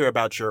 I don't care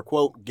about your,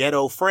 quote,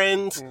 ghetto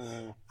friends.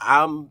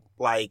 I'm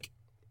like,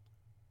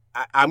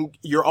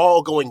 you're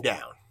all going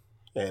down.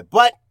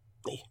 But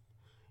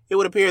it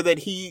would appear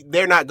that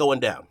they're not going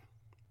down.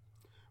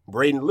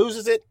 Braden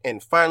loses it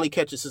and finally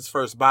catches his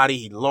first body.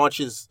 He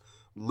launches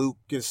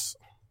Lucas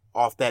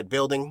off that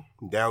building.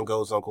 Down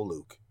goes Uncle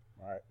Luke.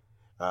 All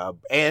right.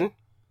 And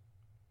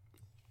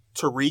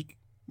Tariq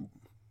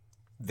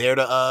there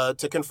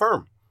to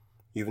confirm,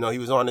 even though he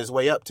was on his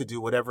way up to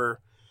do whatever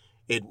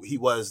he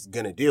was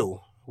going to do,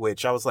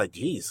 which I was like,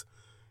 geez,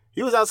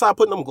 he was outside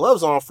putting them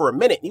gloves on for a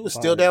minute. He was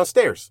still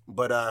downstairs.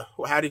 But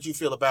how did you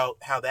feel about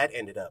how that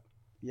ended up?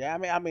 Yeah,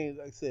 I mean,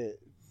 like I said,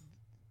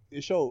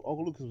 it showed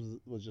Uncle Lucas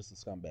was just a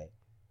scumbag.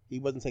 He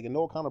wasn't taking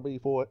no accountability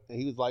for it, and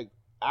he was like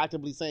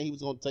actively saying he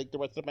was going to take the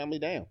rest of the family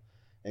down,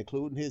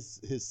 including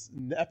his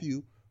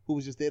nephew, who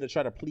was just there to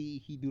try to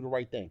plead he do the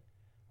right thing.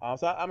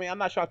 So I mean, I'm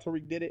not sure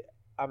Tariq did it.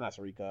 I'm not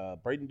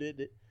Tariq. Braden did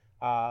it.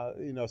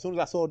 As soon as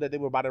I saw that they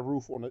were by the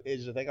roof on the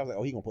edge of the thing, I was like,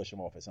 oh, he gonna push him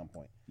off at some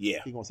point. Yeah,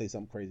 he gonna say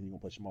something crazy. And he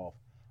gonna push him off.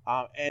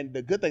 And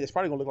the good thing is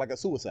probably gonna look like a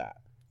suicide.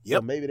 Yep.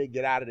 So maybe they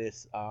get out of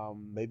this.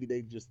 Maybe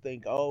they just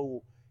think,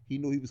 oh, he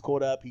knew he was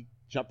caught up. He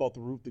jumped off the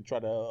roof to try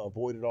to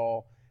avoid it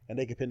all, and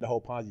they can pin the whole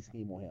Ponzi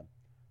scheme on him.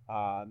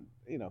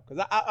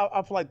 Because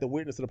I feel like the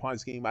weirdness of the Ponzi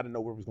scheme, I didn't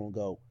know where it was going to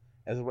go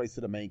as it relates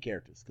to the main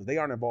characters, because they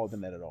aren't involved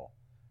in that at all.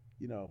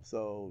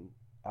 So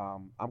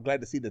I'm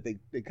glad to see that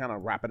they kind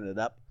of wrapping it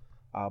up.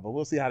 But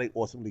we'll see how they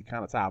ultimately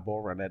kind of tie a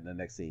ball around that in the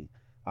next scene.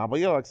 But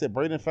yeah, like I said,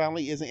 Braden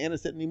family isn't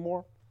innocent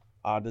anymore.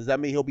 Does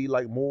that mean he'll be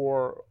like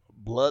more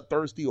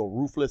bloodthirsty or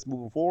ruthless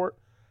moving forward?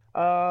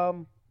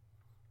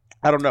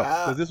 I don't know,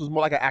 because this was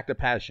more like an act of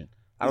passion.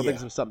 I don't think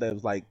this was something that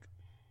was like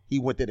he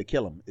went there to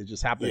kill him. It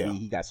just happened to be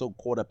he got so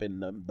caught up in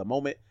the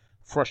moment,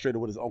 frustrated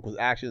with his uncle's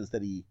actions,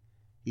 that he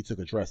took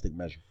a drastic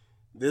measure.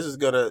 This is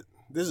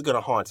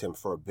gonna haunt him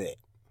for a bit.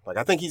 Like,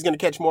 I think he's gonna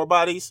catch more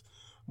bodies,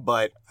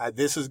 but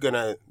this is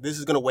gonna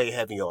weigh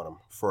heavy on him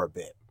for a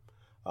bit.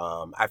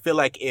 I feel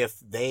like if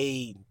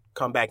they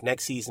come back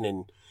next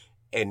season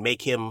and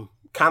make him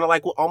kind of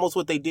like almost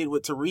what they did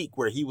with Tariq,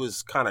 where he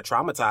was kind of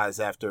traumatized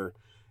after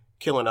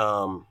killing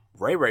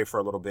Ray Ray for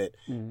a little bit,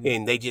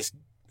 and they just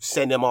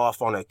send him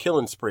off on a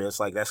killing spree, it's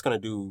like that's gonna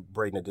do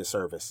Braden a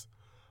disservice.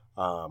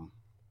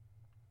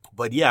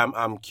 But yeah,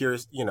 I'm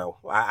curious.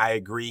 I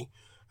agree.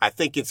 I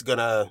think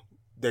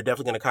they're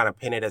definitely gonna kind of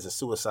pin it as a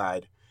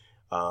suicide,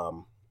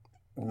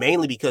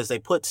 mainly because they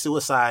put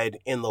suicide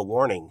in the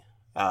warning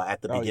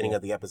at the beginning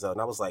of the episode,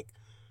 and I was like,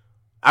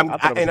 I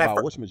thought it was about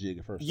whatchamajig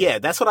at first. Yeah,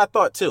 that's what I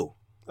thought too.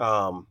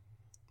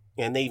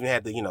 And they even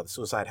had the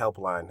suicide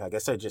helpline. I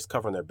guess they're just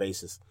covering their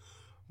bases.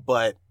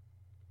 But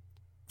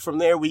from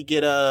there, we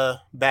get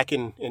back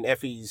in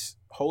Effie's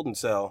holding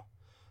cell.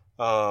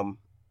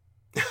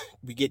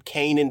 We get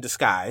Cane in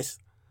disguise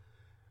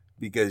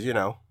because,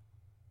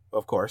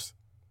 of course,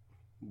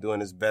 doing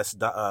his best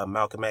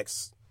Malcolm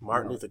X,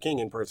 Martin Luther King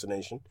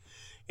impersonation.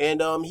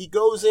 And he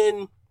goes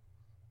in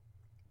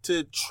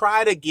to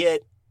try to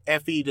get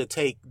Effie to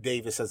take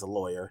Davis as a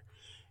lawyer.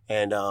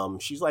 And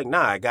she's like,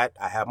 nah,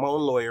 I have my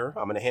own lawyer.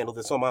 I'm going to handle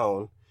this on my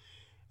own.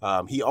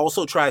 He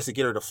also tries to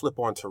get her to flip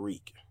on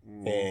Tariq.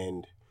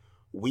 And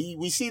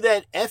we see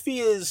that Effie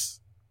is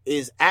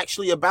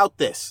actually about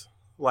this.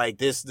 Like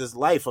this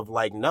life of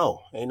like,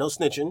 no, ain't no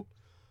snitching.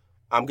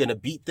 I'm going to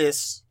beat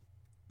this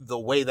the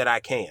way that I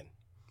can.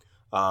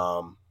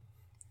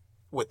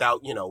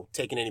 Without,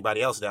 taking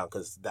anybody else down,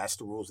 because that's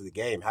the rules of the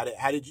game.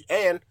 How did you,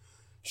 and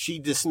she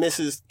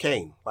dismisses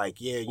Cane.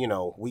 Like, yeah,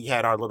 we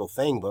had our little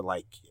thing, but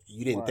like,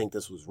 you didn't think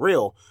this was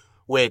real,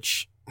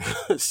 which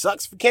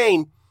sucks for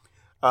Cane.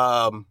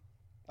 I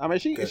mean,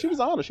 she was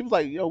honest. She was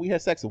like, we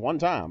had sex at one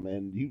time,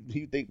 and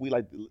you think we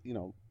like,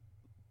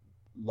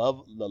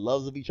 love the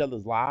loves of each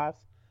other's lives.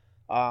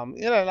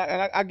 And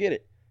I get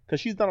it,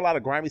 because she's done a lot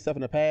of grimy stuff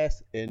in the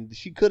past, and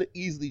she could have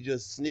easily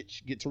just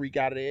snitch, get Tariq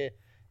out of there,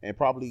 and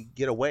probably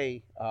get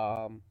away.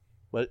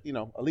 But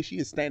at least she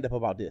is stand up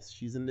about this.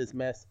 She's in this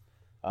mess.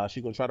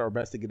 She's gonna try her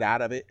best to get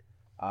out of it.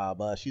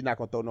 But she's not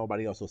gonna throw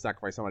nobody else or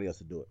sacrifice somebody else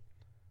to do it.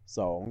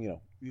 So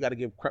you got to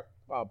give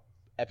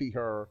Effie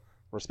her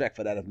respect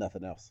for that, if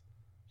nothing else.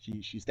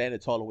 She standing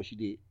tall in what she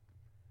did.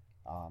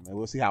 And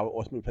we'll see how it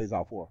ultimately plays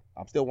out for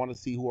her. I still want to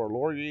see who her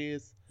lawyer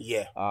is.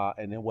 Yeah.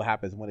 And then what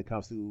happens when it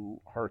comes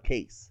to her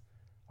case.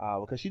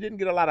 Because she didn't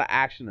get a lot of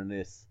action in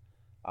this,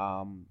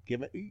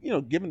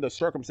 given the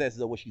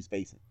circumstances of what she's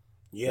facing.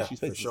 Yeah, she's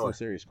facing some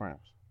serious crimes.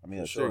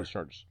 Serious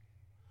charges.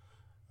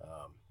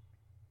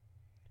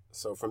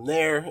 So from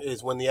there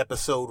is when the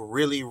episode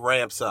really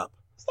ramps up.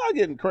 Start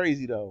getting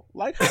crazy though.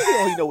 Like, how do you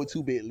only know where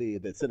 2-Bit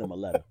lived that sent him a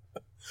letter?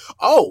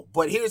 Oh,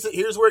 but here's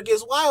where it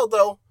gets wild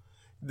though.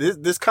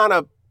 This kind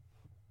of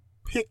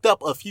picked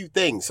up a few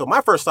things. So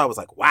my first thought was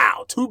like,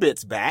 wow,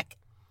 2-Bit's back.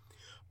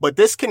 But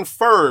this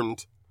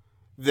confirmed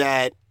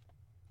that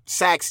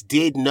Saxe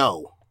did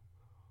know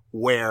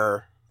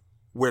where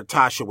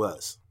Tasha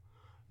was,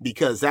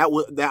 because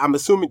I'm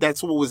assuming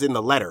that's what was in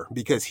the letter,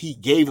 because he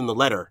gave him the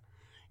letter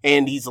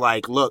and he's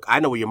like, look, I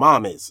know where your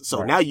mom is.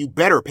 So now you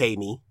better pay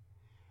me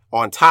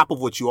on top of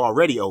what you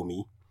already owe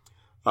me.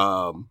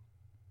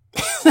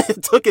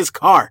 Took his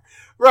car.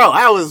 Bro,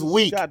 I was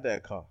weak. Got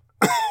that car.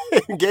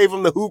 Gave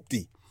him the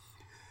hoopty,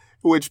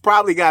 which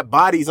probably got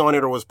bodies on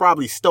it or was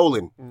probably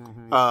stolen.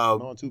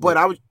 Mm-hmm. But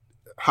I was,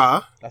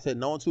 I said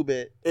no on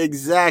 2-Bit.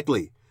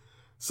 Exactly.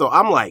 So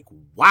I'm like,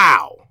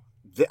 wow,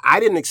 I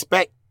didn't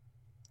expect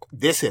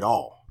this at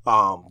all.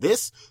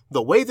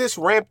 The way this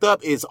ramped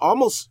up is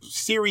almost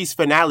series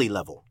finale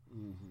level.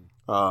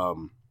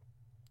 Mm-hmm.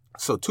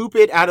 So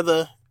 2-Bit out of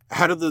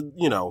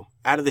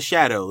the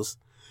shadows,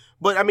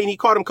 but I mean, he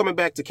caught him coming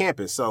back to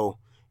campus. So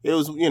it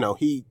was,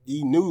 he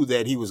knew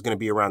that he was going to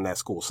be around that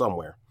school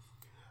somewhere.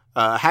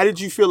 How did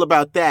you feel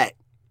about that?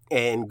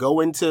 And go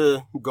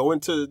into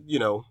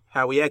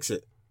how we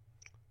exit.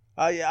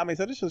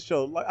 So this just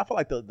showed, like, I feel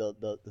like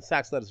the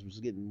Saxe letters was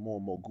getting more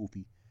and more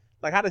goofy.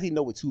 Like, how does he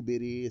know what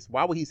 2-Bit is?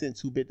 Why would he send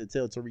 2-Bit to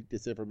tell Tariq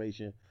this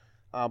information?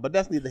 But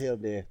that's neither here nor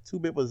there.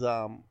 2-Bit was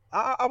I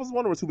was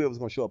wondering where 2-Bit was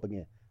going to show up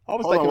again. I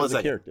was thinking it was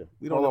a character.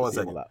 We don't know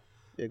him a lot.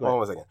 Yeah, go ahead. Hold on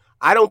 1 second.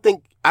 I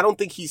don't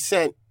think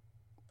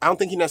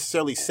he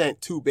necessarily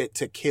sent 2-Bit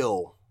to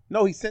kill.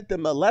 No, he sent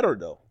them a letter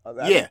though.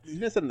 He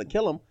didn't send them to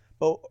kill him.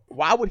 But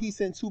why would he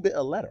send 2-Bit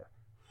a letter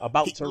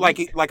about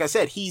Tariq? Like I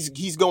said,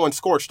 he's going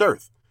scorched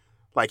earth.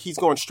 Like, he's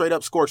going straight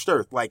up scorched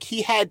earth. Like,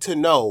 he had to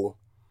know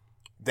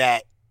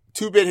that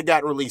 2-Bit had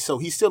gotten released, so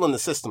he's still in the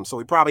system. So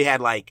he probably had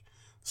like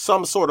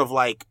some sort of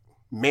like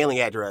mailing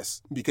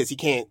address, because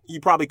he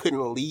probably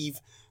couldn't leave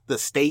the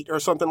state or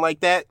something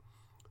like that.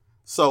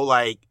 So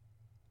like,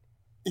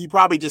 he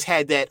probably just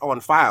had that on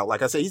file.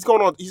 Like I said, he's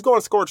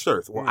going scorched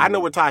earth. Well, I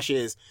know where Tasha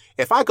is.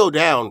 If I go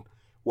down,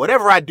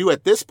 whatever I do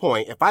at this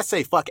point, if I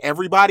say fuck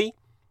everybody,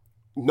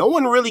 no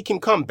one really can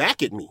come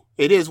back at me.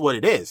 It is what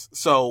it is.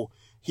 So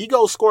he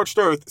goes scorched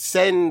earth,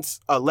 sends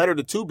a letter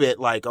to 2-Bit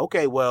like,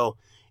 okay, well,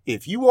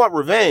 if you want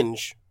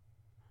revenge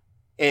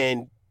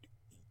and,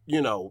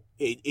 and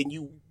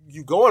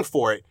you going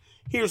for it,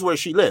 here's where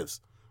she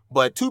lives.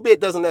 But 2-Bit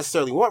doesn't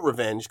necessarily want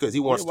revenge because he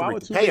wants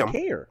Tariq to pay him.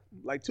 Care?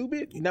 Like,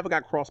 2-Bit never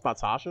got crossed by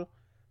Tasha.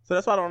 So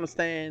that's why I don't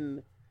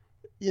understand.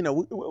 We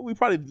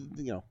probably,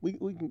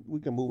 we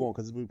can move on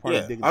because we probably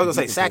I was going to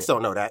say, Saxe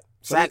don't know that.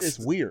 Saxe. It's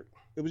weird.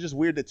 It was just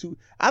weird that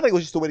I think it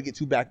was just a way to get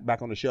 2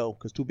 back on the show,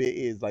 because 2-Bit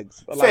is like,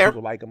 a lot of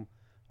people like him.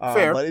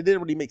 Fair. But it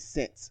didn't really make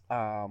sense.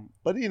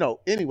 But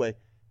anyway,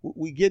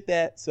 we get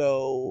that.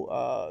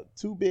 So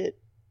 2-Bit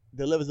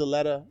delivers the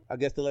letter. I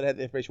guess the letter had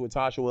the information where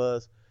Tasha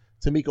was.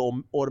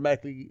 Tamika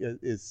automatically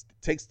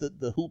takes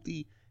the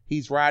hoopty.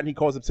 He's riding. He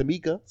calls up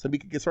Tamika.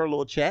 Tamika gets her a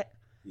little check.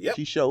 Yep.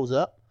 She shows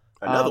up.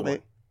 Another one.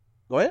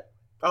 Go ahead.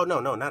 Oh, no,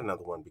 not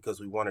another one, because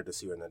we wanted to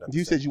see her in that episode.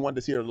 You said you wanted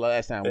to see her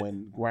last time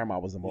when Grandma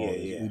was involved.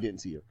 Yeah. We didn't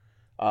see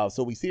her.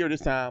 So we see her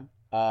this time.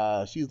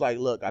 She's like,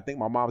 look, I think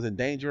my mom's in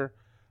danger.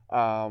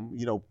 And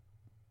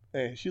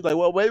she's like,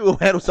 well, maybe we'll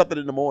handle something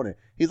in the morning.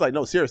 He's like,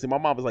 no, seriously, my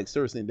mom is like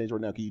seriously in danger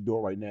right now. Can you do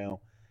it right now?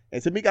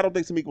 And Tamika, I don't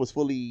think Tamika was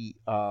fully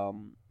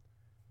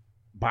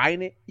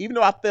buying it, even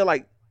though I feel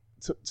like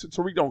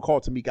Tariq don't call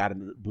Tamika out of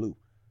the blue.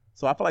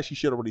 So I feel like she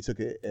should have really took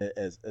it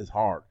as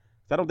hard.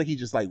 I don't think he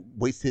just like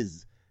wastes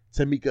his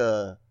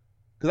Tamika,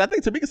 because I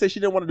think Tamika said she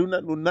didn't want to do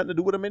nothing to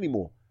do with him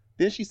anymore.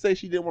 Didn't she say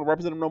she didn't want to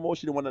represent him no more?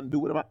 She didn't want nothing to do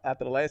with him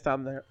after the last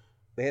time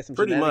they had some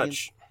pretty shenanigans?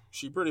 much.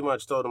 She pretty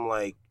much told him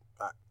like,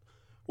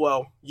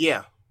 well,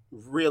 yeah,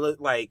 really,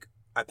 like,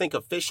 I think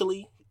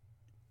officially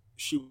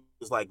she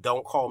was like,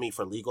 don't call me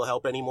for legal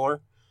help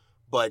anymore.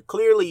 But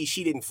clearly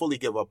she didn't fully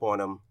give up on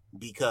him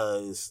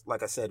because,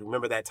 like I said,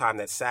 remember that time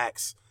that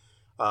Saxe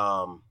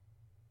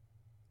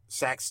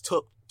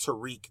took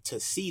Tariq to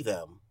see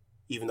them,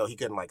 even though he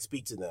couldn't like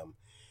speak to them.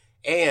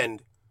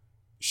 And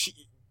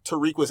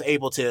Tariq was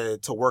able to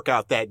work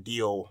out that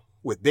deal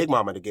with Big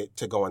Mama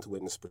to go into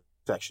witness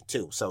protection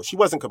too. So she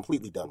wasn't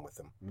completely done with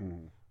him.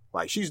 Mm.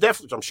 Like, she's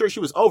definitely, I'm sure she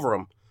was over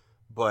him,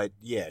 but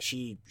yeah,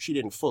 she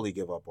didn't fully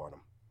give up on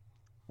him.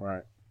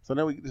 Right. So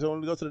then we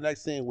go to the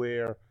next scene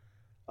where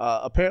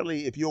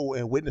apparently if you're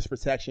in witness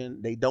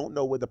protection, they don't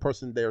know where the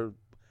person they're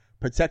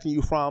protecting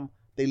you from,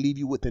 they leave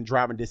you within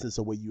driving distance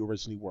of where you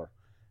originally were.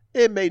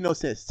 It made no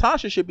sense.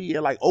 Tasha should be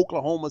in like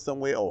Oklahoma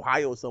somewhere,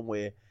 Ohio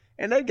somewhere,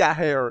 and they got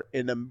her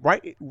in the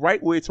right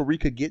where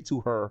Tariq could get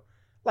to her,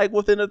 like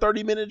within a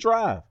 30-minute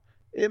drive.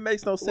 It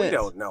makes no sense. We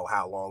don't know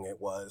how long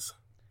it was.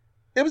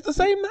 It was the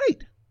same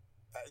night.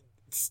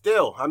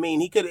 Still, I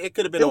mean, it could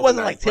have been. It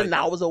wasn't overnight, like 10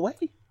 hours away.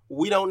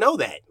 We don't know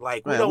that.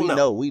 Like, we don't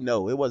know. We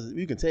know. It wasn't.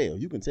 You can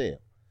tell.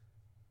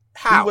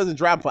 How? He wasn't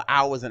driving for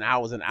hours and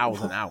hours and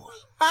hours and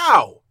hours.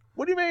 How?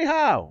 What do you mean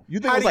how? You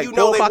think How it was do like you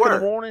know 4 o'clock they in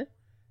the were? morning?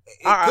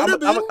 It All right, could have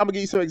been. I'm gonna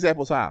give you some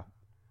examples how.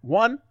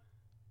 One,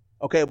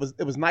 okay, it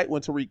was night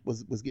when Tariq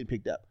was getting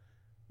picked up.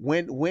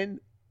 When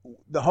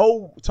the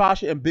whole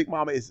Tasha and Big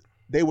Mama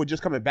they were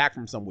just coming back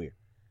from somewhere.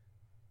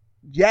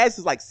 Yaz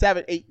is like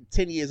 7, 8,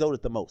 10 years old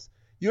at the most.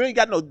 You ain't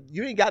got no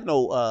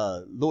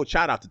little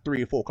child out to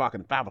 3 or 4 o'clock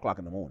and 5 o'clock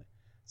in the morning.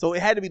 So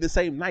it had to be the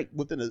same night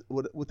within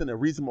a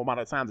reasonable amount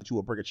of time that you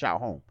would bring a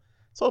child home.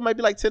 So it might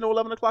be like 10 or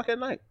 11 o'clock at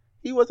night.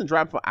 He wasn't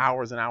driving for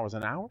hours and hours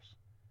and hours.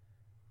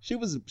 She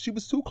was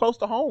too close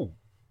to home.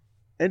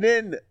 And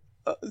then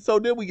so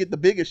then we get the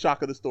biggest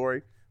shock of the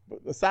story.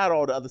 Aside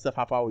all the other stuff,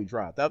 how far we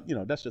drive.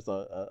 That's just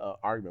a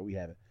argument we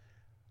having.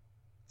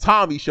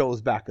 Tommy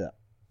shows back up.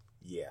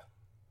 Yeah.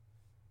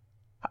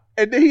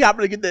 And then he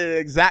happened to get the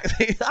exact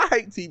same. I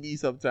hate TV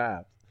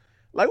sometimes.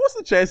 Like, what's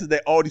the chances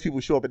that all these people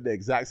show up at the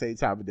exact same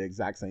time at the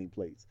exact same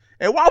place?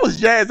 And why was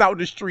Jazz out in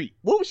the street?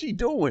 What was she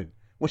doing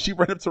when she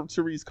ran up to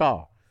Tariq's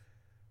car?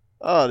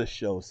 Oh, this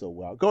show is so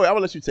wild. Go ahead. I'm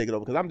gonna let you take it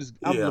over because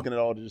I'm looking at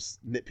all the just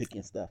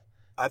nitpicking stuff.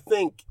 I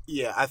think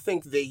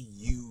they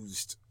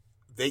used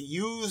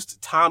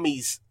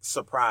Tommy's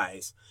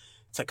surprise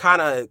to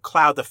kind of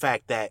cloud the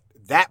fact that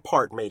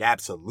part made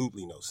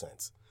absolutely no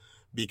sense,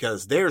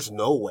 because there's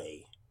no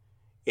way,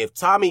 if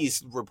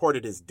Tommy's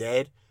reported as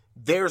dead,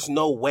 there's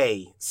no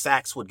way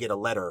Saxe would get a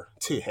letter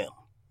to him.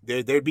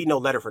 There'd be no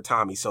letter for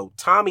Tommy. So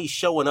Tommy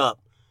showing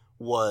up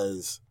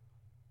was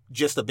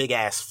just a big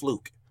ass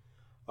fluke.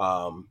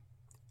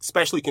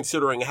 Especially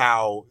considering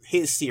how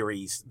his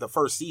series, the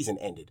first season,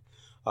 ended.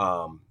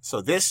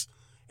 So this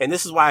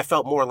is why I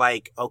felt more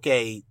like,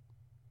 okay,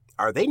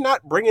 are they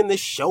not bringing this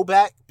show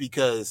back?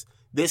 Because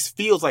this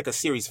feels like a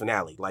series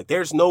finale. Like,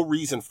 there's no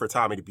reason for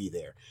Tommy to be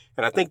there.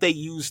 And I think they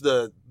used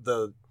the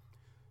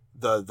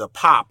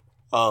pop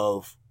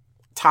of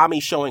Tommy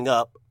showing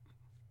up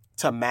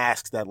to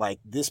mask that, like,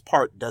 this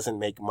part doesn't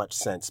make much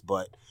sense,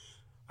 but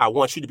I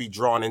want you to be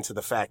drawn into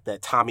the fact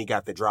that Tommy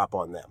got the drop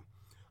on them.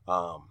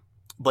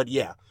 But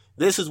yeah,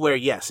 this is where,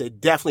 yes, it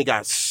definitely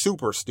got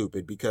super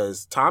stupid,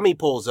 because Tommy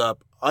pulls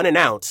up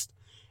unannounced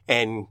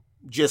and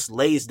just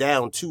lays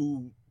down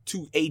two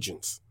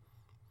agents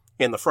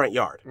in the front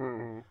yard.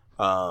 Mm-hmm.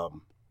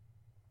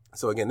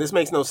 So again, this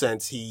makes no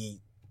sense.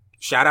 He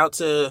shout out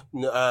to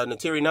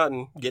Natiri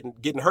Nutton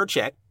getting her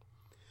check.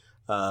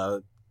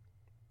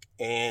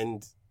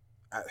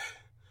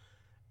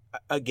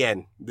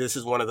 Again, this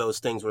is one of those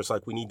things where it's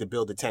like, we need to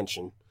build the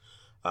tension.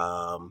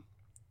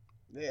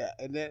 Yeah,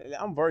 and then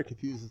I'm very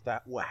confused as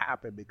to what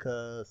happened,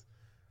 because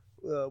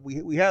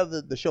we have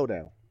the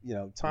showdown.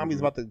 Tommy's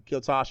about to kill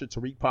Tasha.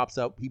 Tariq pops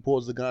up. He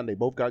pulls the gun. They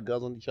both got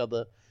guns on each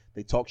other.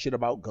 They talk shit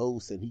about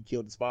ghosts, and he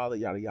killed his father,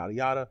 yada, yada,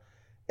 yada.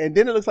 And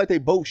then it looks like they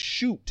both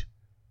shoot.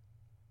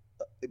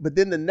 But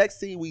then the next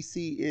scene we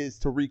see is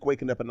Tariq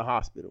waking up in the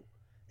hospital.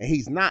 And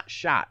he's not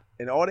shot.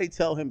 And all they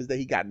tell him is that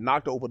he got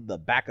knocked over the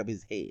back of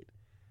his head.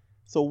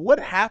 So what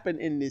happened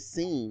in this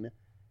scene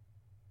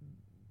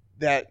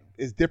that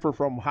is different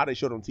from how they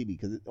showed on TV?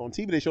 Because on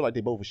TV they show like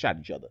they both shot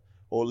each other,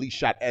 or at least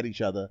shot at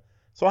each other.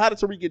 So how did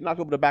Tariq get knocked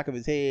over the back of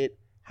his head?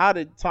 How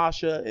did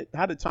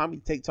Tommy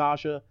take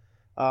Tasha?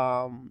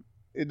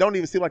 It don't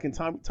even seem like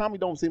Tommy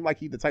don't seem like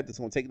he's the type that's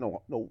going to take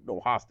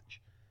no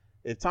hostage.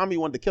 If Tommy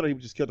wanted to kill her, he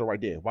would just kill her right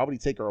there. Why would he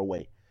take her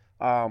away?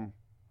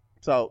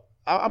 So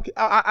I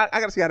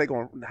gotta see how they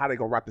gonna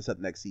wrap this up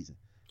next season,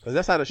 because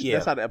that's how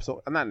the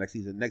episode, not next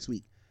season, next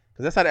week,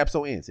 because that's how the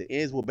episode ends. It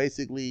ends with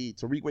basically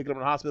Tariq waking up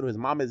in the hospital. His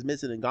mama is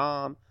missing and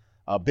gone.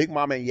 Big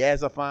Mama and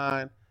Yaz are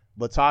fine,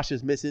 but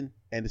Tasha's missing,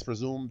 and it's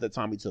presumed that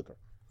Tommy took her.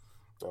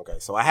 Okay,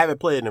 so I have it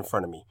played in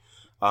front of me.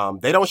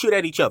 They don't shoot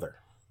at each other.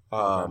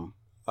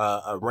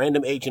 A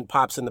random agent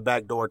pops in the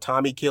back door.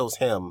 Tommy kills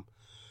him.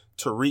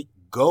 Tariq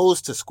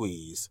goes to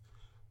squeeze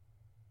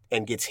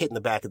and gets hit in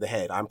the back of the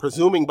head. I'm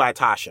presuming by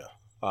Tasha.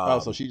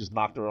 So she just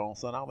knocked her own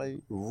son out,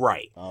 maybe?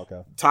 Right. Oh,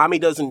 okay. Tommy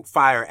doesn't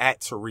fire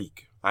at Tariq.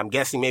 I'm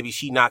guessing maybe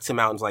she knocks him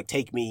out and's like,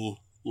 take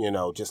me,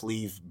 just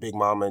leave Big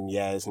Mama and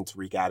Yaz and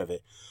Tariq out of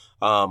it.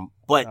 But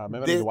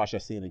maybe I need to watch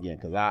that scene again,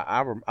 because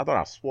I thought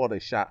I swore they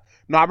shot.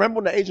 No, I remember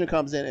when the agent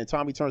comes in and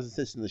Tommy turns his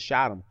attention to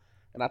shot him,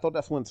 and I thought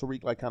that's when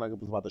Tariq kind of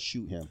was about to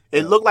shoot him.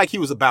 It looked like he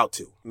was about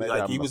to.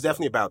 He was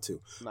definitely about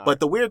to. Nah. But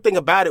the weirder thing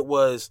about it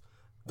was,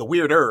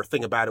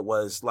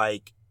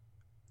 like,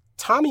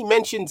 Tommy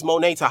mentions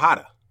Monet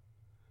Tejada.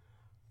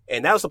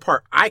 And that was the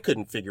part I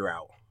couldn't figure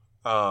out.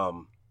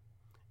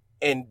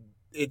 And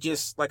it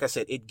just, like I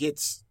said, it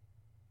gets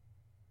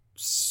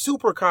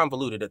super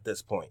convoluted at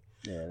this point.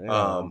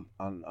 Yeah,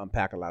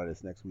 unpack a lot of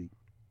this next week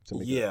to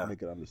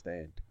make it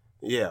understand.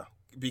 Yeah,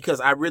 because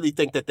I really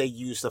think that they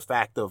used the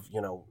fact of,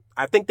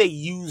 I think they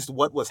used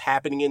what was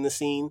happening in the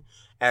scene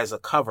as a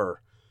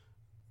cover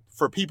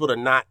for people to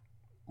not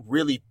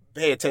really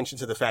pay attention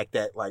to the fact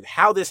that, like,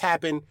 how this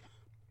happened,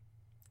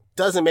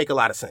 doesn't make a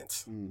lot of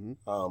sense.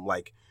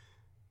 Like,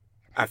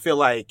 I feel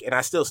like, and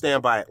I still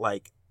stand by it,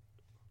 like,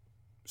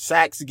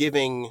 Saxe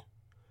giving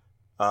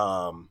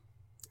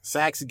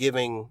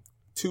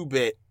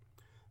 2-Bit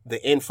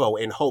the info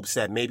in hopes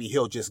that maybe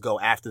he'll just go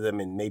after them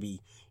and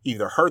maybe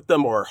either hurt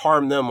them or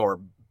harm them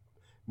or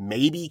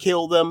maybe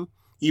kill them,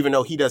 even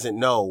though he doesn't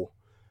know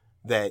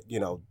that, you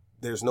know,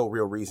 there's no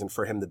real reason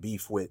for him to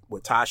beef with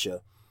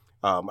Tasha.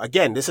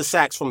 Again, this is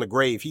Saxe from the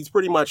grave. He's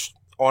pretty much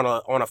on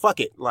a fuck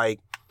it. Like,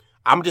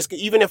 I'm just,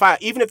 even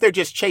if they're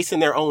just chasing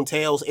their own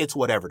tails, it's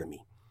whatever to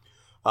me.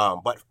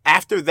 But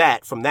after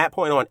that, from that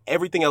point on,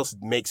 everything else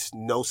makes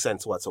no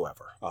sense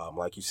whatsoever.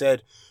 Like you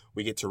said,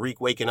 we get Tariq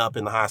waking up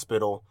in the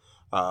hospital,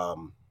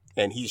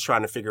 and he's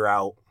trying to figure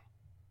out,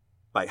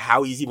 like,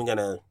 how he's even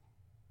gonna,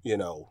 you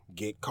know,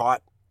 get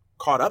caught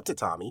up to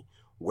Tommy,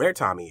 where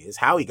Tommy is,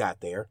 how he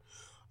got there.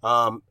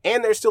 And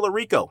there's still a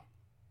Rico.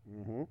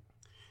 Mm-hmm.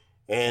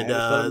 And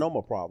there's no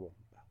more problem.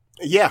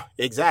 Yeah,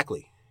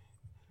 exactly.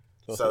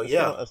 So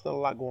yeah, there's still a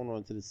lot going on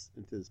into this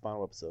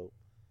final episode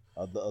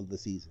of the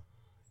season.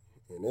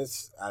 And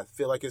I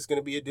feel like it's going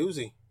to be a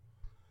doozy.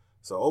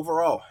 So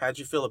overall, how'd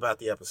you feel about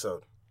the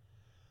episode?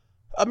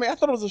 I mean, I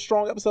thought it was a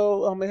strong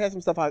episode. It had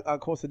some stuff I of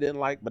course I didn't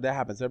like, but that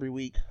happens every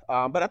week.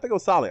 But I think it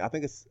was solid. I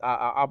think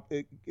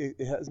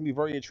it has me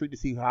very intrigued to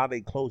see how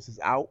they close this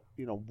out.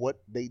 You know,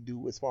 what they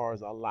do as far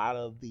as a lot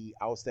of the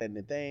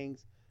outstanding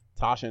things.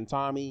 Tasha and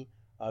Tommy,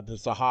 the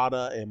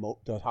Tejada and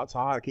the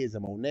Tejada kids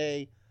and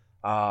Monet.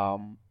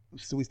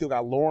 So we still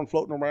got Lauren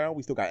floating around.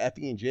 We still got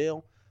Effie in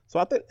jail. So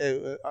I think,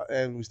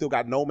 and we still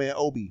got No Man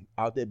Obi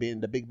out there being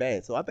the big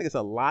bad. So I think it's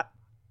a lot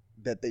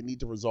that they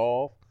need to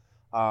resolve.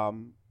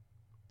 And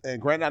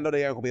granted, I know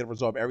they aren't going to be able to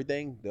resolve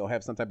everything. They'll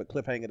have some type of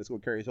cliffhanger that's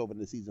going to carry us over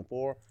into season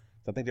 4.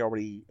 So I think they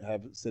already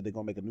have said they're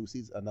going to make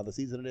another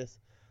season of this.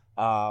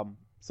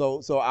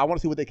 So I want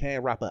to see what they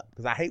can wrap up,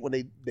 because I hate when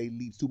they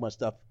leave too much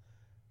stuff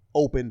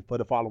open for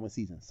the following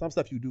season. Some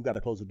stuff you do got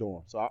to close the door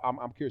on. So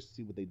I'm curious to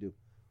see what they do.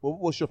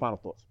 What's your final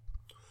thoughts?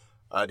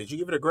 Did you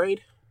give it a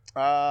grade?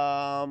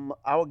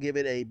 I will give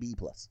it a B+.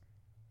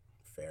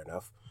 Fair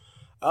enough.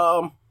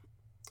 I'm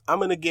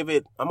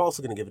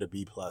also gonna give it a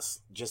B+,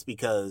 just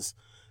because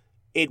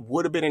it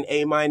would have been an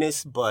A-,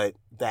 but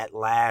that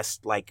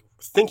last, like,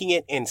 thinking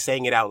it and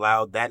saying it out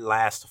loud, that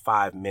last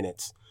 5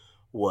 minutes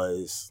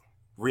was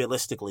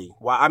realistically,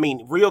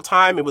 real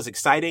time, it was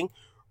exciting.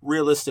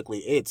 Realistically,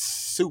 it's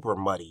super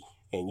muddy,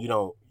 and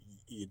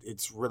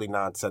it's really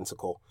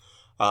nonsensical.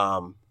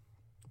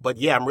 But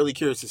yeah, I'm really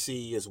curious to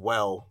see as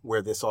well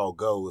where this all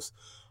goes.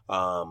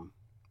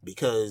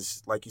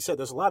 Because, like you said,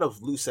 there's a lot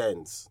of loose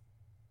ends.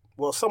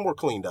 Well, some were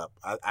cleaned up.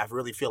 I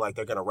really feel like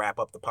they're going to wrap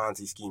up the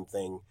Ponzi scheme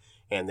thing,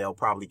 and they'll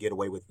probably get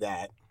away with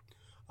that.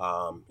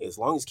 As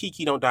long as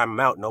Kiki don't dime them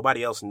out,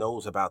 nobody else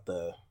knows about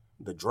the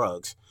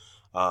drugs.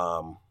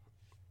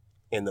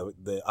 In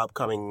the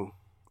upcoming,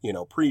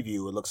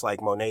 preview, it looks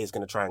like Monet is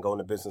going to try and go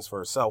into business for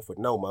herself with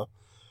Noma.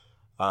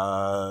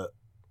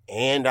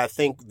 And I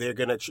think they're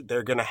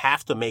gonna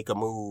have to make a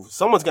move.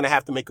 Someone's gonna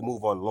have to make a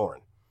move on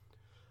Lauren.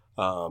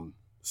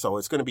 So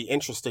it's gonna be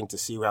interesting to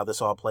see how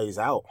this all plays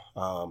out.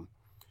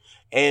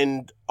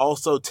 And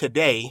also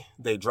today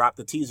they dropped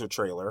the teaser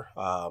trailer.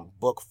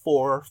 Book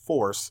 4,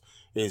 Force,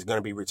 is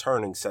gonna be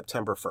returning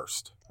September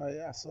 1st. Oh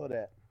yeah, I saw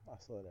that.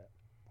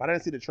 I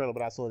didn't see the trailer,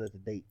 but I saw that the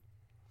date.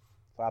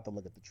 So I have to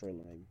look at the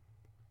trailer maybe.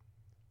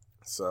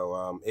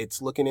 So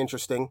it's looking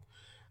interesting.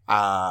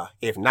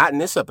 If not in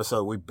this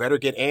episode, we better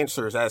get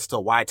answers as to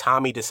why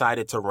Tommy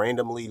decided to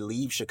randomly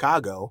leave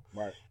Chicago,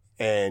 right,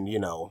 and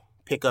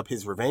pick up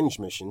his revenge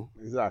mission.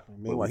 Exactly.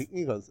 Meanwhile,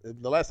 because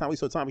the last time we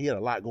saw Tommy, he had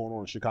a lot going on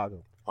in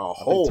Chicago. A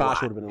whole lot.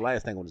 Tosh would have been the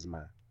last thing on his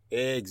mind.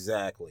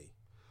 Exactly.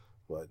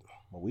 But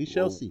we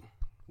shall see.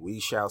 We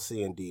shall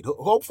see indeed.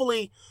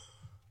 Hopefully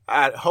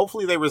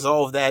they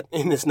resolve that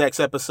in this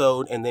next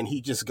episode, and then he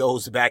just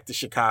goes back to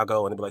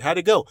Chicago and they'll be like, how'd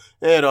it go?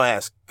 And don't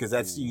ask, because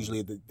that's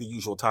usually the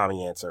usual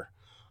Tommy answer.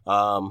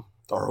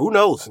 Or who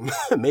knows?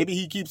 Maybe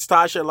he keeps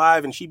Tasha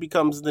alive and she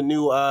becomes the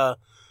new,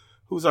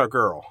 who's our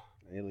girl?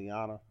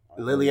 Liliana,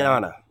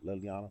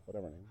 whatever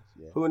her name is.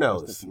 Yeah. Who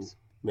knows?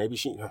 Maybe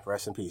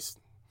rest in peace.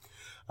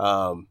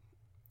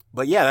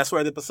 But yeah, that's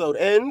where the episode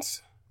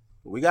ends.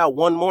 We got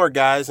one more,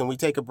 guys, and we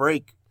take a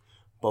break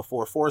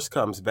before Force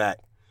comes back.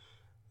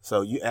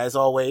 So you, as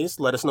always,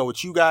 let us know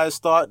what you guys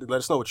thought. Let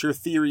us know what your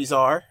theories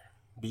are.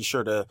 Be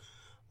sure to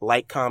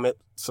like, comment,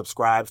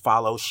 subscribe,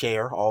 follow,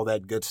 share, all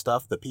that good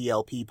stuff. The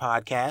PLP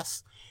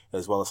podcast,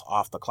 as well as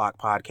Off the Clock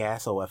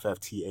podcast,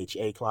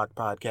 OFFTHA Clock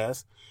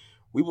podcast.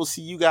 We will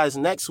see you guys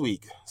next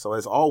week. So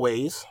as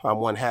always, I'm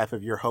one half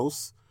of your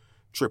host,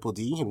 Triple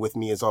D, and with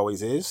me as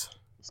always is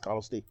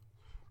Scholar Steve.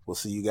 We'll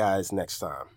see you guys next time.